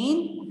 The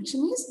main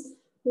function is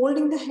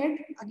holding the head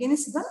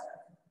against the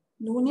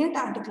lunate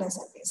articular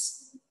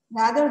surface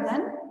rather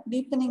than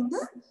deepening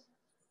the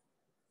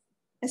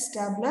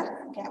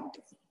acetabular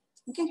cavity.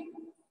 Okay.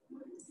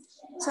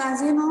 So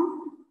as you know,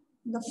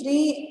 the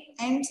free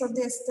ends of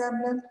the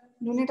acetabular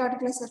lunate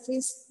articular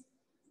surface,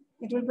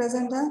 it will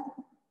present a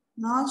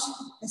notch,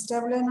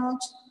 acetabular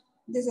notch.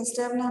 This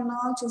acetabular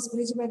notch is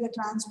bridged by the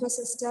transverse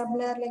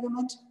acetabular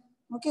ligament.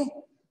 Okay,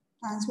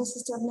 transverse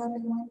acetabular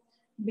ligament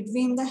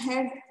between the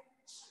head.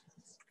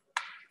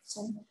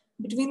 Sorry,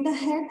 between the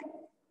head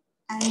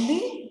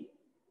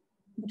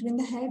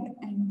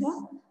and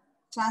the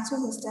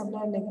transverse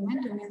acetabular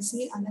ligament, you will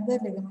see another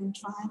ligament,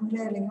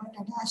 triangular ligament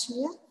attached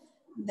here.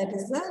 That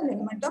is the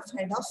ligament of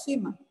head of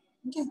femur.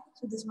 Okay,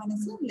 so this one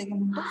is the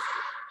ligament of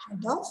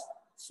head of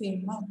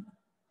femur.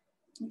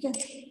 Okay,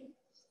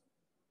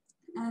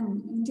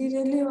 and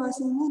interiorly you are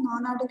seeing a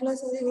non-articular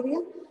area.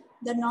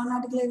 The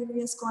non-articular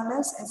area is called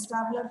as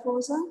acetabular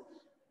fossa,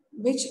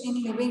 which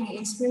in living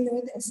is filled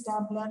with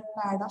acetabular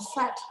pad of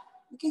fat.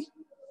 Okay.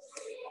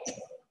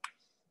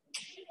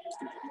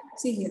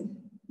 See here,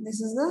 this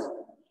is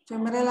the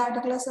femoral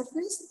articular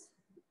surface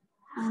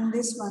and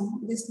this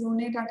one, this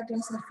lunate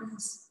articular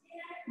surface,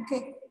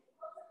 okay,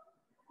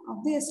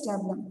 of the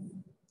acetabulum.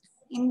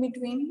 In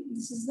between,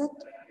 this is the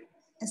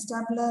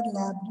acetabular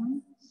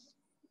labrum,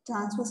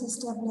 transverse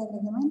acetabular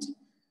ligament,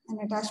 and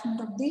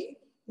attachment of the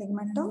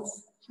ligament of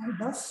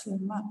head of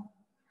femur.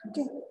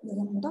 Okay,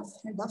 ligament of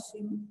head of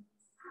femur.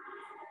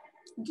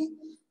 Okay,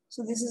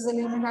 so this is the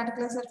lunate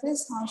articular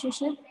surface, horseshoe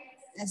shape,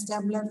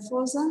 acetabular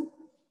fossa,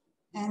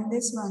 and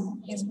this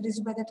one is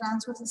bridged by the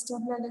transverse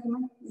acetabular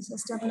ligament. This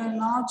acetabular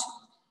notch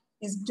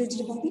is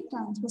bridged by the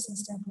transverse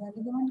acetabular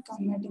ligament,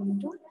 converting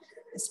into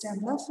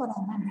acetabular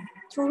foramen,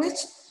 through which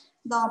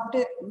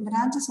the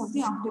branches of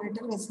the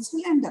obturator vessels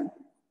will enter.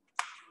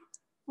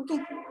 Okay,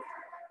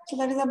 so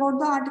that is about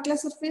the articular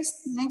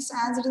surface. Next,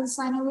 as it is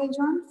a synovial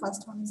joint,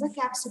 first one is the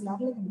capsular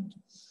ligament.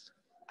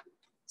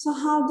 So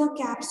how the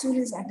capsule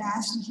is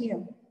attached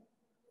here?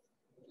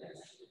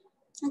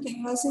 Okay,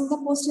 you are seeing the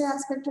posterior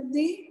aspect of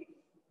the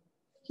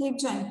hip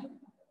joint.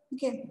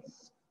 Okay,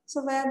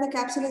 so where the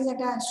capsule is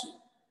attached,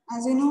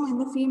 as you know, in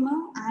the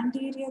femur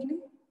anteriorly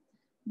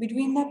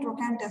between the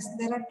trochanter,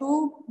 there are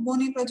two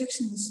bony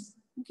projections.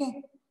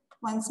 Okay,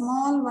 one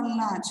small, one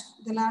large.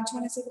 The large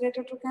one is a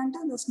greater trochanter,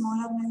 the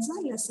smaller one is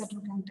a lesser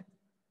trochanter.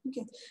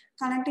 Okay,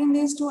 connecting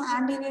these two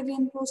anteriorly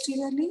and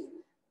posteriorly,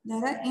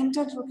 there are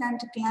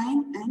intertrochanteric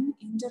line and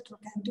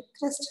intertrochanteric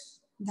crest.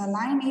 The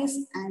line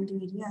is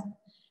anterior.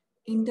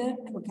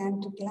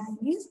 Intertrochanteric line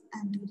is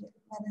anterior,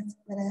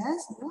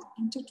 whereas the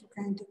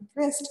intertrochanteric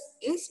crest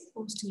is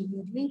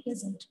posteriorly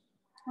present.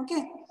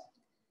 Okay.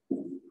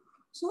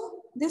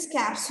 So this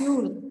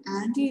capsule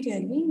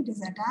anteriorly it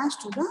is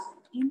attached to the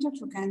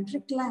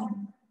intertrochanteric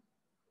line.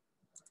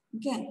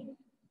 Okay,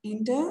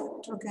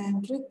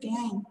 intertrochanteric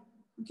line.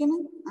 Okay, now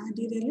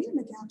anteriorly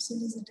the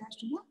capsule is attached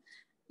to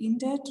the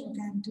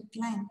intertrochanteric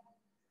line.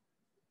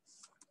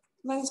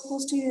 Whereas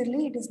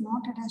posteriorly it is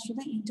not attached to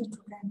the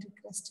intertrochanteric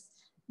crest,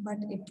 but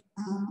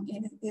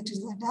it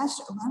is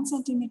attached 1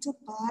 centimeter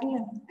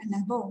parallel and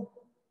above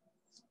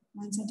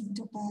 1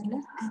 centimeter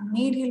parallel and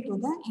medial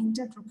to the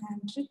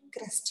intertrochanteric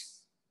crest.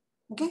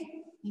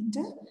 Okay,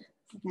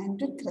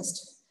 intertrochanteric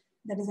crest.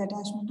 That is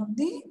attachment of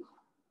the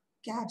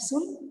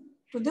capsule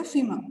to the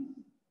femur.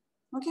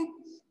 Okay.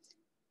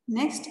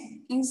 Next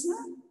is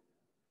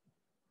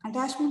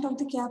attachment of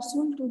the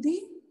capsule to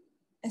the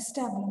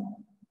acetabulum.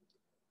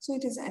 So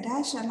it is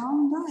attached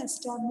along the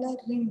acetabular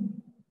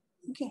rim.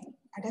 Okay,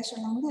 attached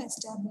along the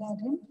acetabular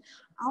rim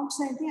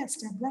outside the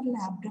acetabular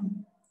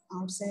labrum.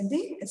 Outside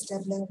the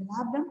acetabular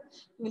labrum,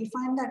 you will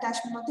find the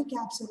attachment of the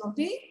capsule of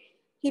the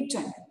hip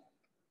joint.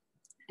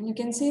 And you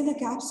can see the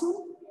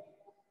capsule,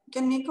 you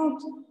can make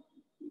out,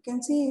 you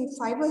can see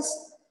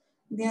fibers,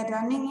 they are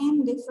running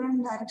in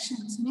different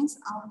directions, means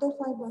outer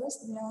fibers,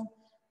 they are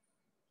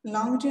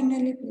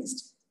longitudinally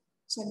placed,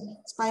 sorry,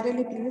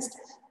 spirally placed,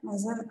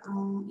 as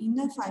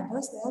inner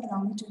fibers, they are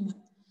longitudinal.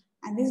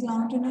 And these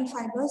longitudinal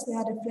fibers, they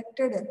are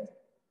reflected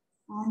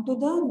onto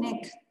the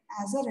neck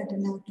as a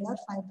retinacular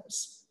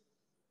fibers.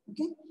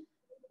 Okay,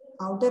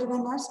 outer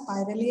one are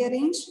spirally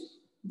arranged,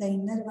 the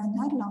inner one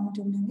are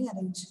longitudinally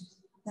arranged.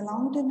 The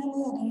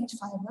longitudinally arranged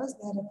fibers,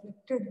 they are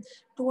reflected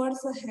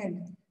towards the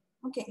head.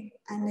 Okay,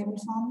 and they will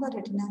form the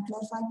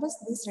retinacular fibers.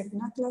 These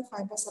retinacular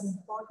fibers are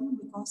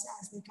important because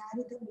as they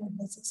carry the blood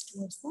vessels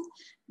towards the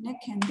neck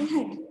and the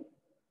head.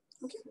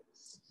 Okay.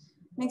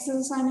 Next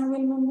is the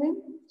synovial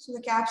membrane. So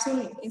the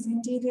capsule is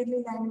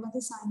interiorly lined by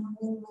the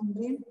synovial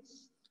membrane.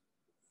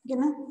 Okay,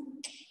 na?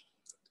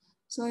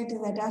 So it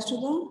is attached to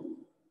the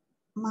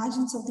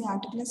margins of the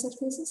articular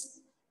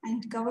surfaces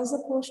and it covers a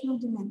portion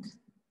of the neck.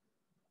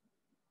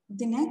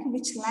 The neck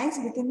which lies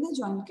within the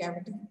joint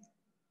cavity.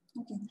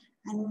 Okay,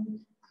 and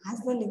as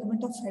the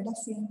ligament of head of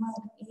femur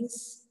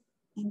is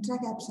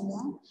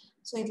intracapsular,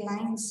 so it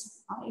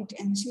lines, it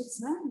ensheathes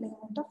the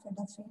ligament of head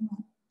of femur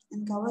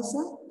and covers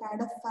a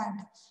pad of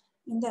fat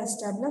in the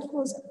acetabular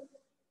fossa.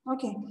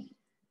 Okay,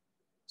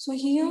 so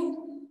here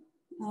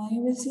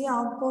you will see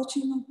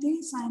outpouching of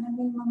the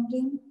synovial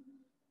membrane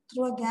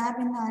through a gap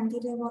in the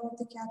anterior wall of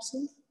the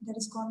capsule that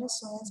is called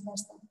as psoas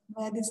bursa,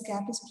 where this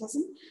gap is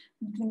present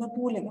between the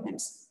two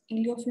ligaments,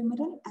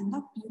 iliofemoral and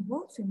the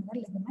pubofemoral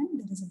ligament.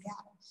 There is a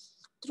gap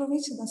through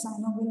which the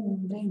synovial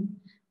membrane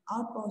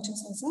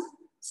outpouches as a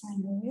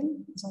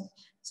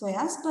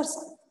psoas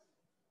bursa.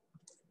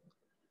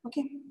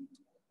 Okay,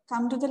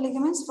 come to the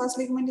ligaments. First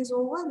ligament is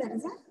over, that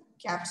is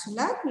a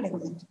capsular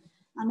ligament.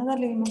 Another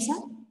ligaments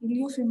are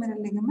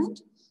iliofemoral ligament,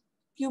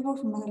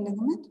 pubofemoral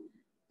ligament,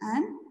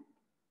 and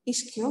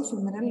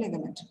ischiofemoral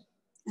ligament.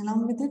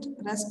 Along with it,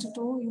 rest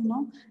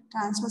two,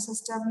 transverse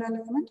acetabular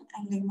ligament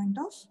and ligament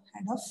of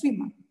head of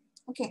femur.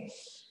 Okay.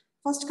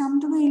 First, come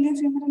to the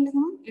iliofemoral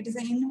ligament. It is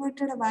an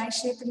inverted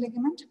Y-shaped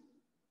ligament.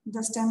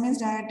 The stem is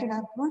directed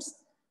upwards.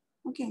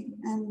 Okay,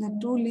 and the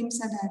two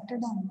limbs are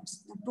directed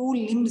downwards. The two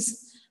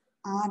limbs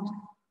are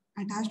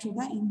attached to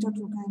the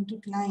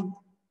intertrochanteric line.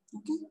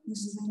 Okay,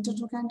 this is the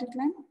intertrochanteric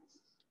line.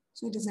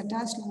 So it is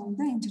attached along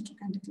the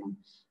intertrochanteric line.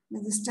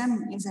 The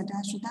stem is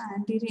attached to the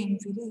anterior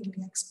inferior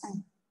iliac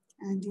spine.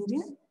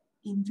 Anterior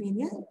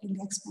inferior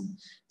iliac spine.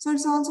 So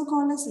it's also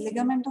called as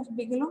ligament of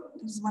Bigelow.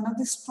 It is one of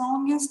the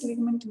strongest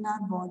ligament in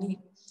our body.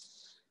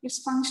 Its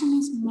function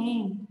is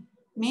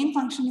main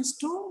function is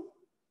to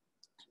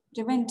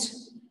prevent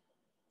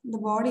the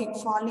body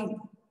falling.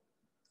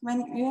 When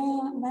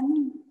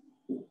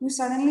you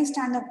suddenly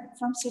stand up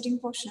from sitting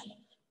posture,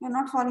 you're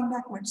not falling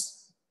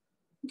backwards.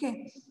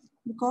 Okay,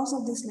 because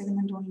of this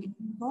ligament only,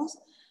 because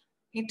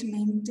it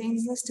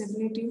maintains the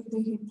stability of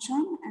the hip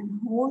joint and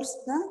holds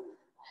the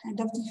head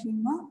of the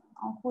femur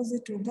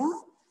opposite to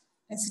the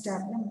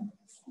acetabulum.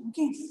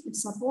 Okay, it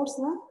supports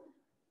the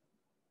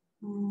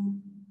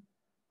um,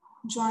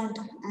 joint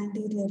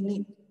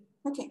anteriorly.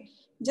 Okay,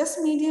 just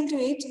medial to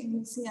it, you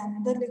will see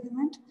another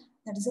ligament,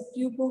 that is a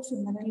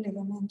pubofemoral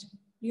ligament.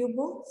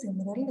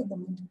 Pubofemoral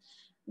ligament,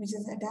 which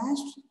is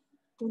attached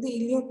to the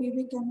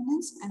iliopubic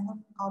eminence and the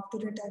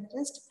obturator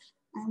crest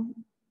and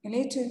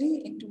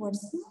laterally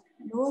towards the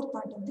lower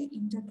part of the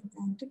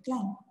intertrochanteric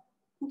line.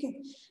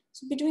 Okay,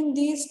 so between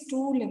these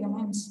two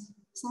ligaments,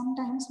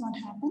 sometimes what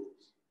happens,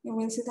 you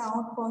will see the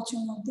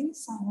outpouching of the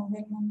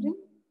synovial membrane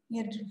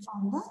here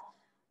from the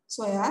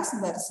psoas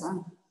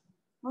bursa.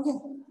 Okay.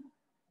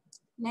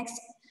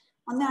 Next,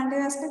 on the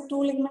anterior aspect, two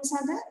ligaments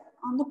are there.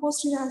 On the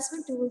posterior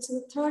aspect, you will see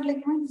the third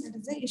ligament, that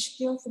is the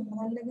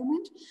ischiofemoral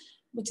ligament,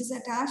 which is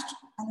attached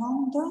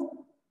along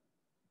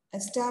the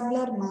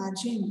acetabular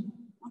margin.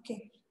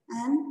 Okay,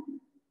 and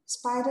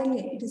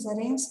spirally, it is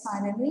arranged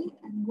spirally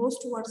and goes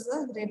towards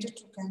the greater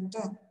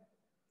trochanter.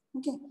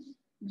 Okay,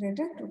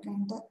 greater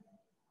trochanter.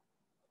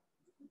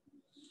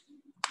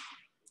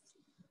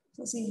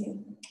 So see here.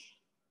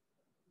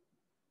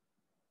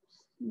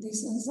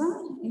 This is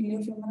the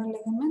iliofemoral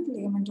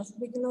ligament of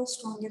Bigelow,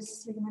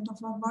 strongest ligament of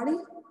our body.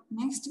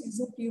 Next is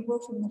the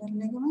pubofemoral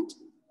ligament.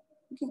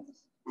 Okay,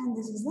 and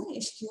this is the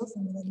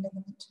ischiofemoral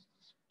ligament.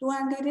 Two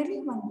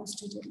anteriorly, one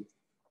posteriorly.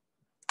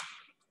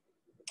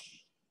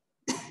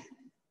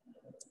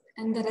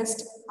 And the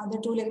rest, other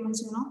two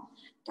ligaments, you know,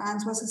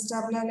 transverse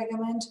acetabular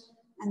ligament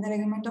and the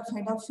ligament of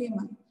head of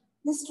femur.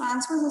 This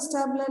transverse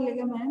acetabular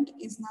ligament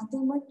is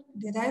nothing but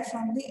derived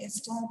from the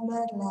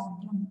acetabular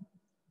labrum.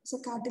 So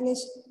cartilage,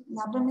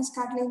 labrum is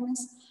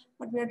cartilaginous,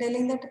 but we are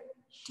telling that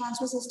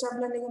transverse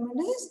acetabular ligament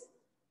is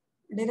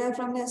derived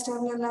from the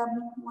acetabular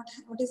labrum.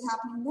 What is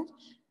happening there?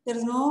 There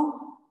is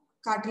no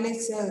cartilage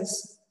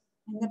cells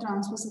in the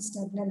transverse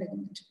acetabular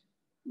ligament.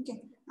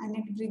 Okay, and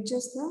it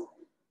bridges the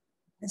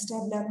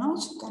acetabular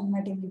notch,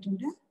 converting it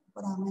into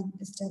foramen,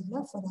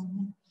 acetabular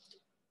foramen.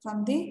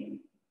 From the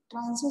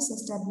transverse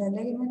acetabular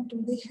ligament to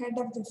the head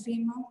of the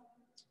femur.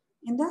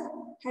 In the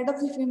head of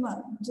the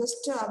femur,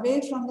 just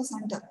away from the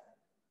center,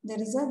 there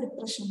is a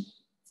depression,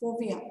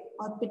 fovea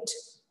or pit.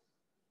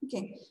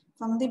 Okay,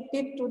 from the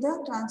pit to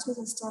the transverse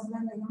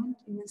acetabular ligament,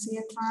 you will see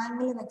a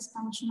triangular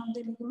expansion of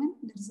the ligament.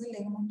 There is a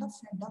ligament of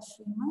head of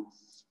femur.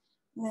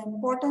 The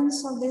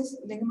importance of this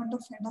ligament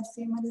of head of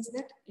femur is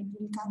that it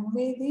will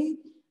convey the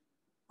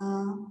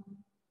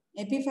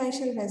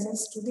epiphyseal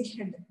vessels to the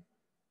head.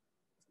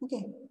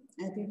 Okay,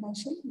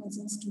 epiphyseal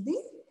vessels to the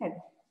head.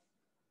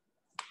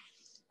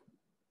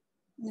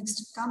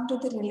 Next, come to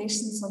the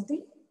relations of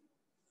the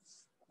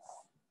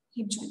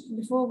hip joint.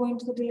 Before going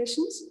to the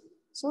relations,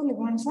 so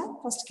ligaments are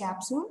first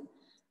capsule,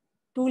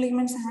 two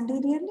ligaments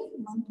anteriorly,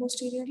 one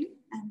posteriorly,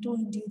 and two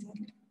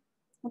interiorly.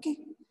 Okay,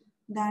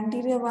 the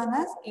anterior one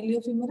is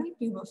iliofemoral,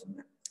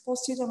 pubofemoral.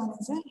 Posterior one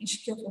is the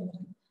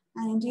ischiofemoral.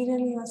 And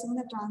interiorly you are seeing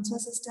the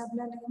transverse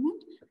acetabular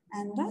ligament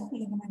and the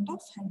ligament of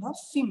head of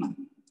femur.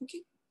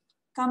 Okay,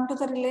 come to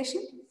the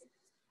relation.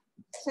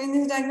 So in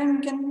this diagram,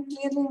 you can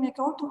clearly make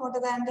out what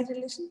are the anterior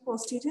relations: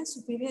 posterior,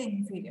 superior,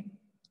 inferior.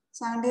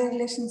 So anterior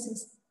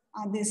relations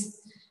are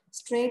this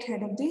straight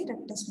head of the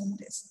rectus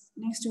femoris.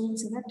 Next, you will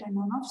see the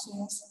tendon of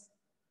psoas,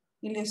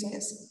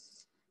 iliopsoas.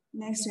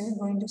 Next, you are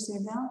going to see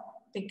the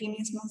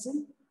pequenis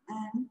muscle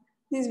and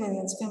these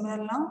vessels,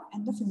 femoral nerve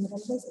and the femoral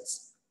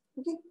vessels.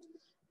 Okay.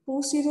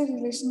 Posterior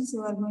relations,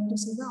 you are going to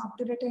see the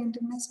obturator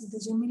internus with the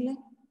gemella,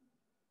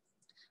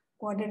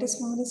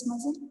 quadratus femoris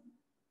muscle,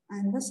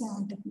 and the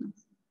sciatic nerve.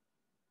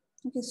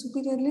 Okay,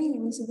 superiorly,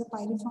 you will see the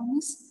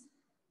piriformis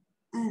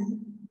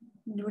and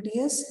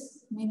gluteus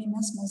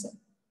minimus muscle.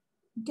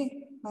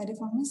 Okay,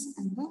 piriformis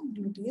and the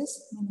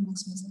gluteus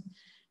minimus muscle.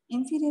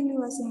 Inferiorly,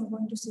 you are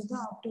going to see the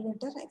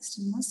obturator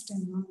externus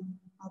tendon.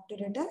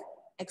 Obturator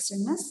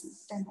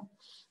externus tendon.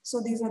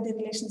 So these are the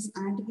relations: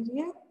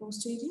 anterior,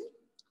 posterior,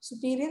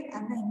 superior,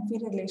 and the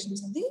inferior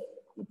relations of the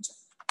hip joint.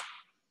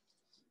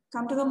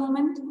 Come to the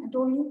movement. I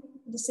told you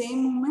the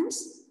same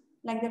movements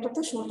like that of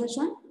the shoulder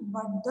joint,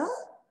 but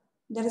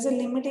there is a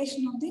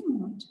limitation of the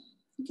movement.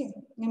 Okay,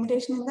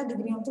 limitation in the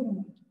degree of the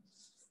movement.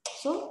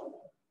 So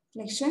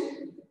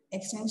flexion,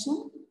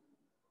 extension,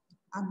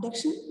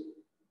 adduction,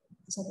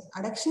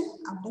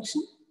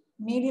 abduction,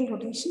 medial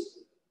rotation,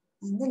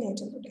 and the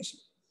lateral rotation.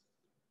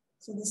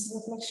 So this is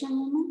the flexion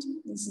movement,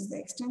 this is the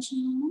extension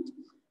movement,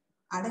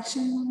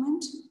 adduction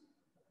movement,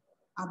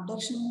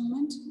 abduction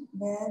movement,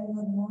 where you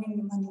are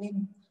moving one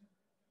limb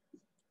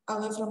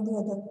away from the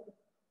other.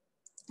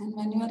 And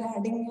when you are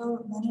adding your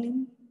one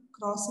limb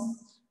crossing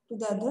to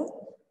the other,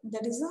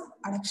 that is the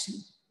adduction.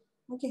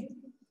 Okay.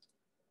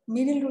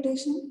 Medial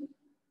rotation,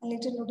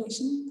 lateral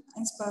rotation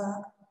is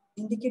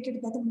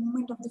indicated by the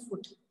movement of the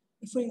foot.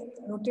 If we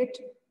rotate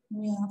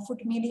foot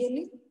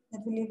medially,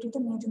 that will lead to the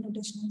medial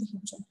rotation of the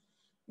hip joint.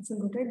 If we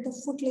rotate the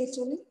foot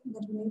laterally,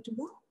 that will lead to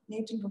the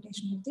lateral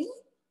rotation of the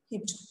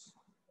hip joint.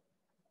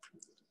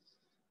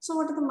 So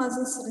what are the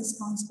muscles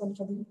responsible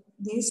for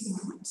these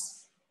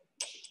movements?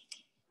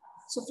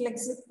 So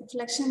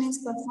flexion is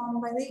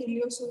performed by the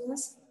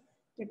iliopsoas,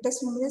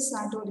 rectus femoris,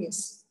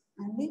 sartorius,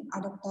 and the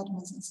adductor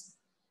muscles.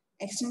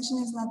 Extension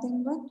is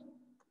nothing but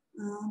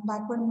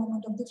backward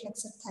movement of the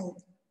flexor thigh,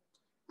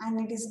 and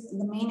it is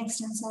the main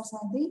extensors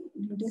are the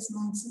gluteus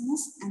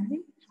maximus and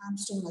the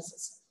hamstring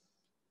muscles.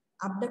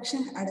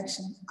 Abduction,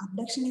 adduction.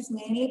 Abduction is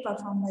mainly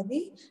performed by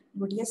the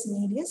gluteus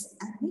medius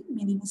and the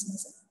minimus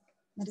muscle.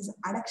 That is,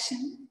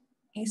 adduction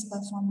is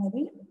performed by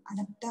the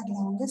adductor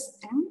longus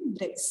and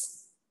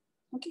brevis.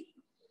 Okay.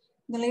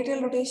 The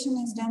lateral rotation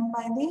is done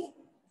by the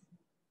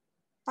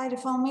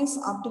piriformis,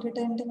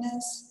 obturator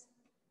internus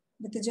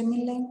with the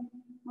gemelli.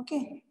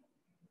 Okay.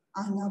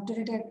 And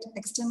obturator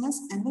externus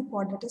and the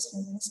quadratus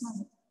femoris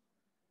muscle.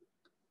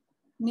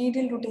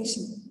 Medial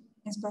rotation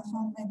is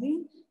performed by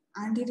the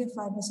anterior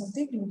fibers of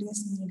the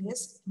gluteus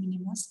medius,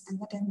 minimus, and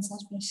the tensor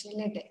fasciae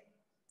latae.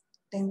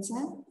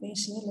 Tensor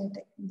fasciae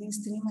latae. These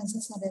three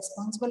muscles are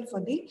responsible for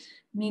the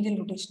medial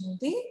rotation of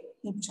the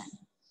hip joint.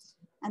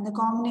 And the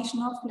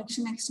combination of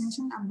flexion,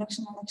 extension,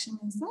 abduction, adduction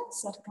is the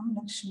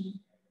circumduction.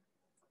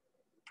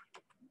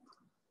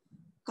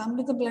 Come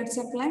to the blood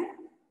supply.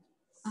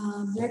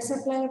 Blood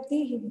supply of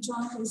the hip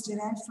joint is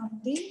derived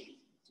from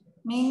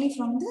mainly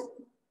from the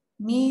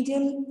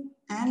medial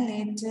and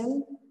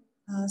lateral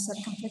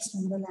circumflex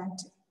femoral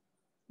artery.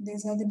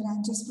 These are the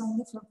branches from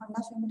the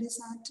profunda femoris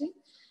artery,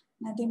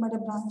 nothing but a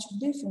branch of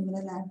the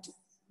femoral artery,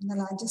 the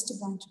largest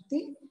branch of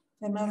the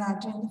femoral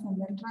artery in the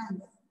femoral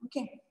triangle.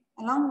 Okay.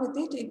 Along with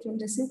it, it will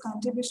receive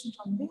contribution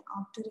from the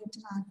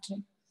obturator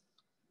artery.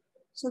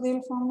 So they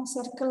will form a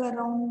circle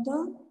around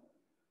the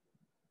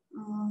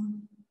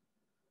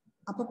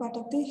upper part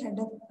of the head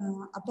of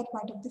upper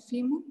part of the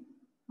femur.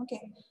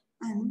 Okay,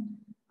 and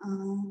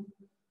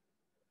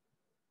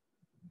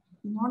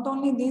not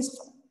only these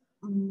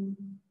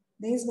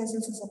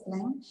vessels are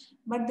supplying,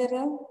 but there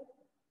are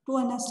two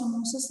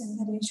anastomoses in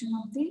the region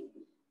of the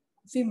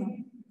femur.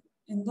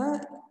 In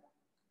the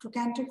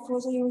trochanteric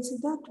fossa, you will see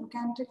the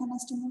trochanteric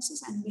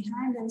anastomosis, and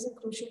behind there is a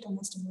cruciate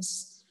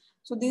anastomosis.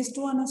 So these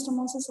two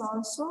anastomoses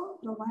also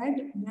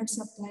provide blood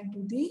supply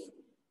to the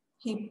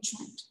hip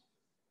joint.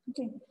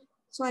 Okay.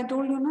 So I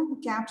told you now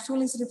the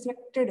capsule is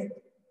reflected.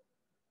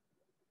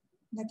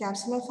 The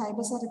capsular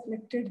fibers are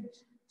reflected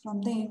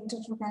from the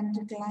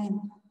intertrochanteric line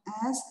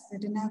as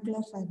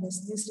retinacular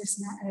fibers.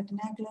 These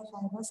retinacular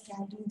fibers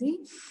carry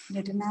the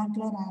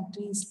retinacular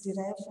arteries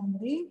derived from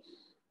the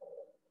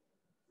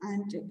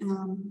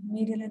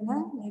medial and the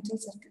lateral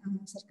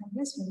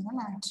circumflex femoral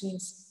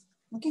arteries.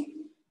 Okay.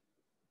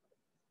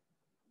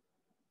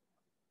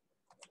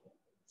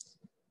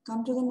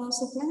 Come to the nerve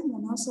supply. The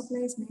nerve supply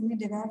is mainly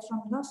derived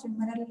from the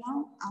femoral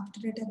nerve,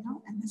 obturator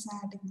nerve, and the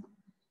sciatic nerve.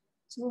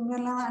 So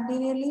femoral nerve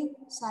anteriorly,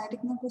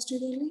 sciatic nerve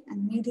posteriorly,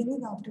 and medially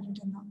the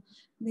obturator nerve.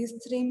 These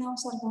three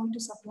nerves are going to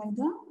supply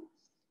the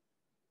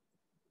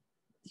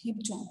hip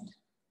joint.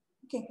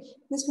 Okay,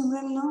 this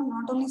femoral nerve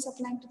not only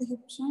supplying to the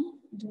hip joint,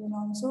 it will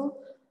also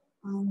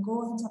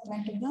go and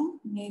supply to the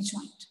knee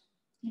joint.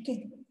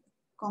 Okay,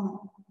 common.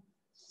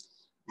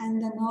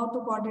 And the nerve to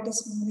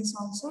quadratus femoris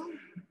also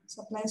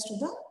supplies to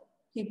the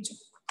hip joint.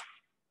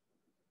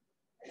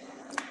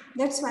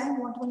 That's why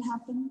what will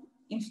happen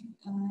if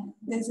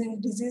there's a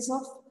disease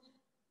of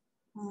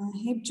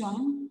hip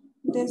joint,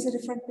 there's a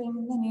referred pain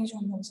in the knee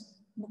joint also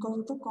because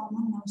of the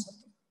common nerve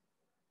supply.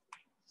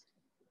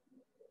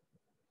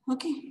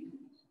 Okay,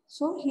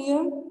 so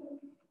here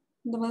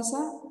the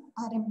versa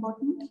are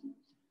important.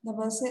 The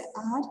versa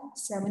are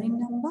 7 in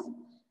number,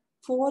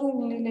 4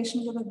 in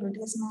relation to the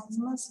gluteus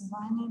maximus,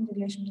 1 in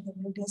relation to the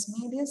gluteus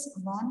medius,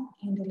 1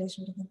 in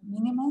relation to the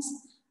minimus,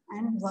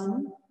 and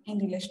 1 in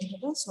relation to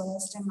the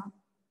psoas stemma.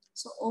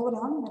 So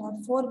overall, there are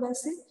 4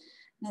 versa,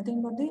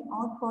 nothing but the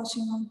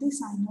outpouching of the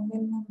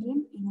synovial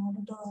membrane in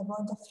order to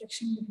avoid the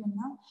friction between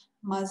the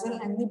muscle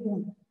and the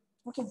bone.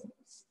 Okay.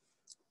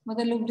 For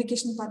the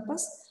lubrication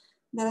purpose,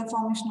 there are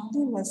formation of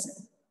the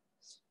vessel.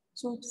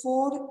 So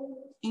 4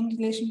 in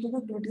relation to the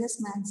gluteus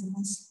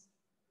maximus.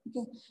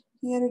 Okay,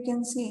 here you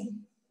can see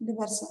the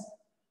versa.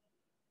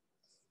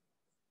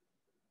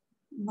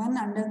 1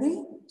 under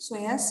the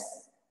psoas,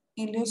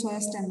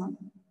 iliopsoas stemma.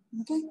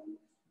 Okay,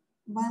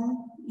 1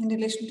 in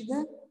relation to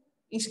the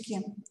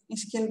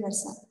ischial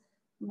versa.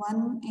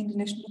 1 in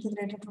relation to the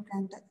greater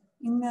trochanter.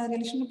 In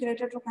relation to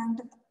greater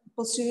trochanter,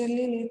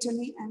 posteriorly,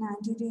 laterally, and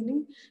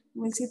anteriorly,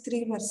 you will see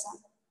 3 versa.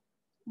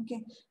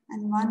 Okay,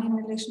 and 1 in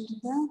relation to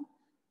the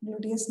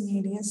gluteus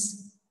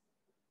medius.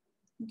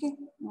 Okay,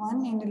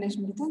 1 in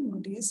relation to the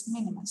gluteus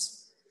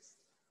minimus.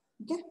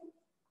 Okay.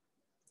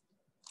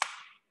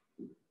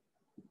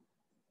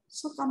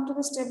 So come to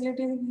the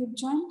stability of the hip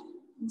joint.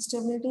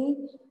 Stability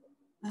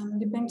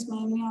depends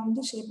mainly on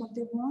the shape of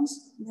the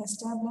bones. The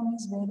acetabulum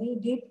is very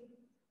deep,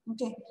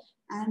 okay,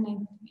 and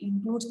it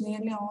includes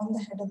nearly all the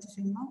head of the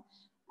femur.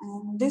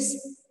 And this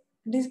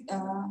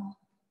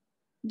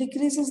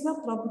decreases the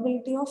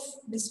probability of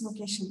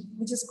dislocation,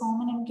 which is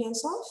common in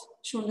case of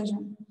shoulder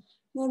joint.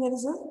 Here there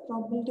is a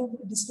probability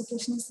of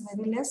dislocation is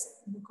very less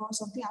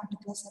because of the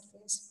articular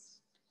surface.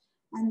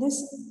 And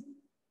this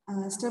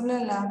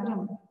stabular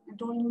labrum, I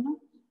told you, no,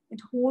 it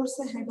holds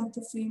the head of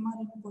the femur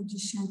in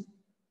position.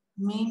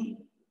 Main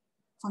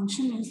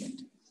function is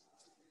it.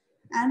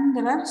 And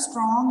there are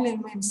strong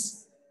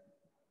ligaments.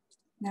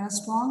 There are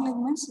strong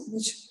ligaments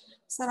which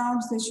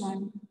surrounds the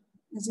joint.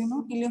 As you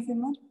know,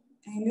 iliofemoral,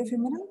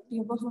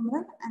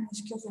 pubofemoral, and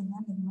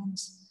ischiofemoral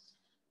ligaments.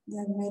 They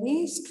are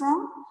very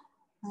strong,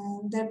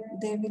 and that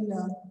they will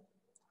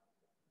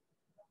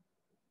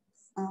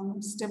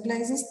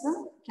stabilizes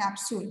the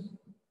capsule.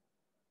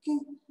 Okay,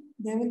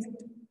 they will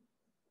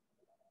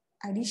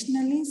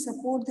additionally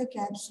support the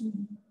capsule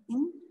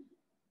in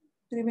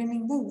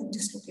preventing the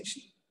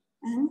dislocation.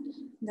 And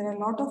there are a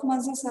lot of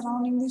muscles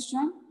surrounding this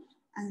joint,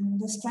 and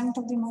the strength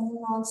of the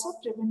muscle also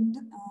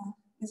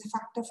is a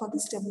factor for the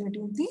stability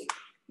of the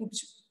hip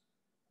joint.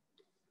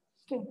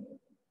 Okay,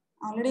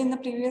 already in the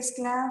previous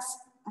class,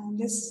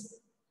 this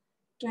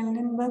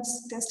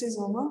Trendelenburg's test is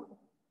over.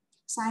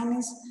 Sign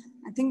is,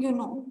 I think you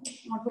know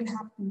what will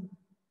happen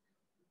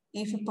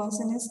if a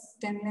person is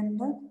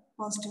Trendelenburg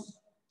positive.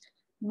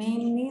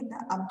 Mainly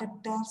the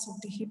abductors of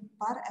the hip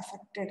are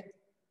affected.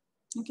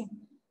 Okay,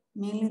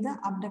 mainly the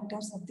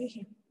abductors of the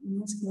hip,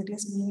 means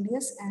gluteus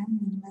medius and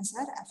minimus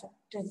are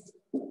affected.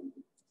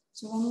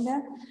 So when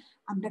the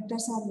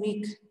abductors are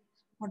weak,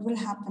 what will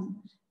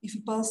happen? If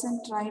a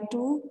person try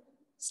to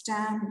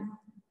stand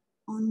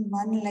on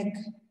one leg,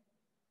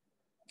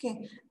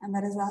 okay, and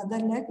whereas the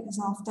other leg is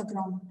off the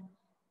ground,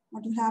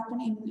 what will happen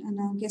in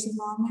a case of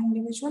normal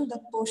individual? The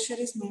posture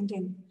is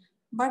maintained.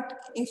 But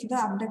if the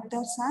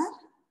abductors are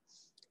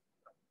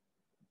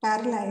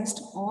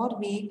paralyzed or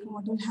weak,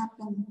 what will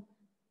happen?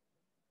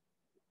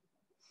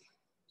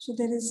 So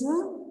there is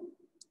a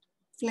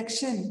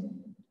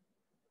flexion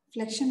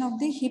of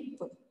the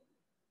hip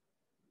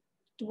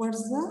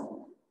towards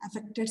the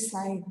affected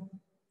side.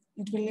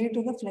 It will lead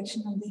to the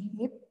flexion of the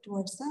hip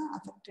towards the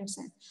affected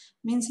side.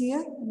 Means here,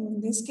 in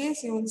this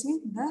case, you will see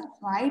the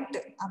right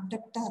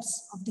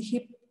abductors of the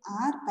hip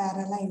are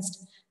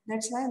paralyzed.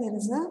 That's why there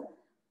is a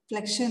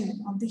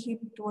flexion of the hip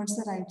towards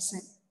the right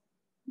side.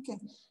 Okay.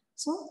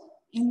 So,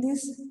 in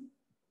this,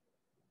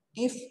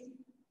 if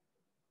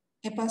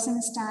a person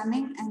is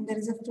standing and there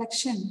is a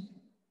flexion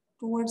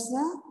towards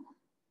the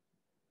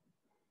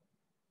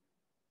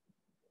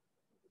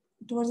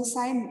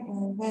side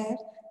where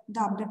the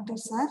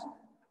abductors are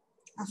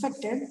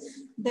affected,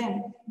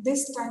 then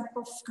this type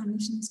of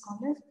condition is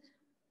called as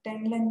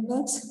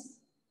Trendelenburg's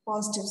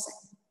positive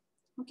sign.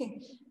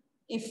 Okay,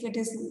 if it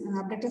is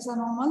abductors are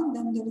normal,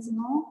 then there is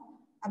no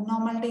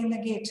abnormality in the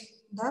gait.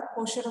 The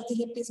posture of the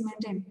hip is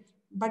maintained.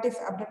 But if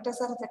abductors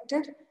are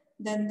affected,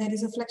 then there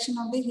is a flexion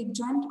of the hip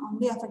joint on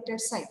the affected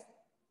side.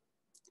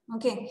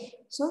 Okay,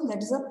 so that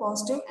is a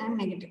positive and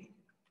negative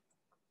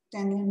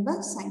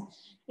Trendelenburg sign.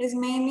 It is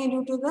mainly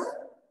due to the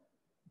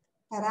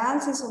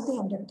paralysis of the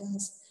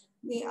abductors.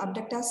 The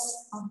abductors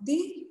of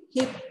the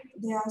hip,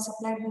 they are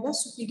supplied with the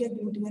superior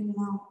gluteal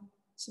nerve.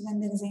 So when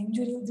there is an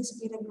injury of the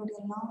superior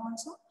gluteal nerve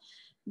also,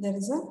 there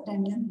is a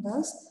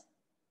Trendelenburg's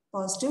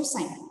positive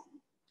sign.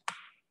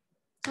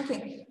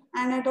 Okay,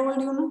 and I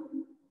told you, no,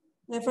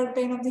 referred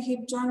pain of the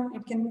hip joint,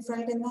 it can be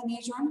felt in the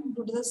knee joint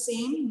due to the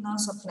same nerve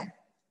supply.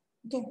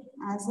 Okay,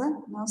 as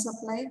the nerve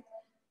supply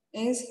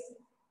is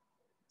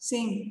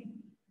same.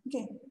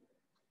 Okay,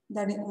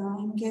 that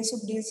in case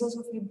of diseases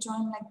of hip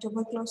joint like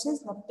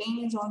tuberculosis, the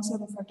pain is also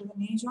referred to the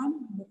knee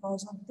joint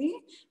because of the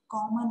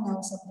common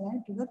nerve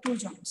supply to the two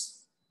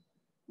joints.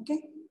 Okay,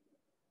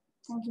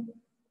 thank you.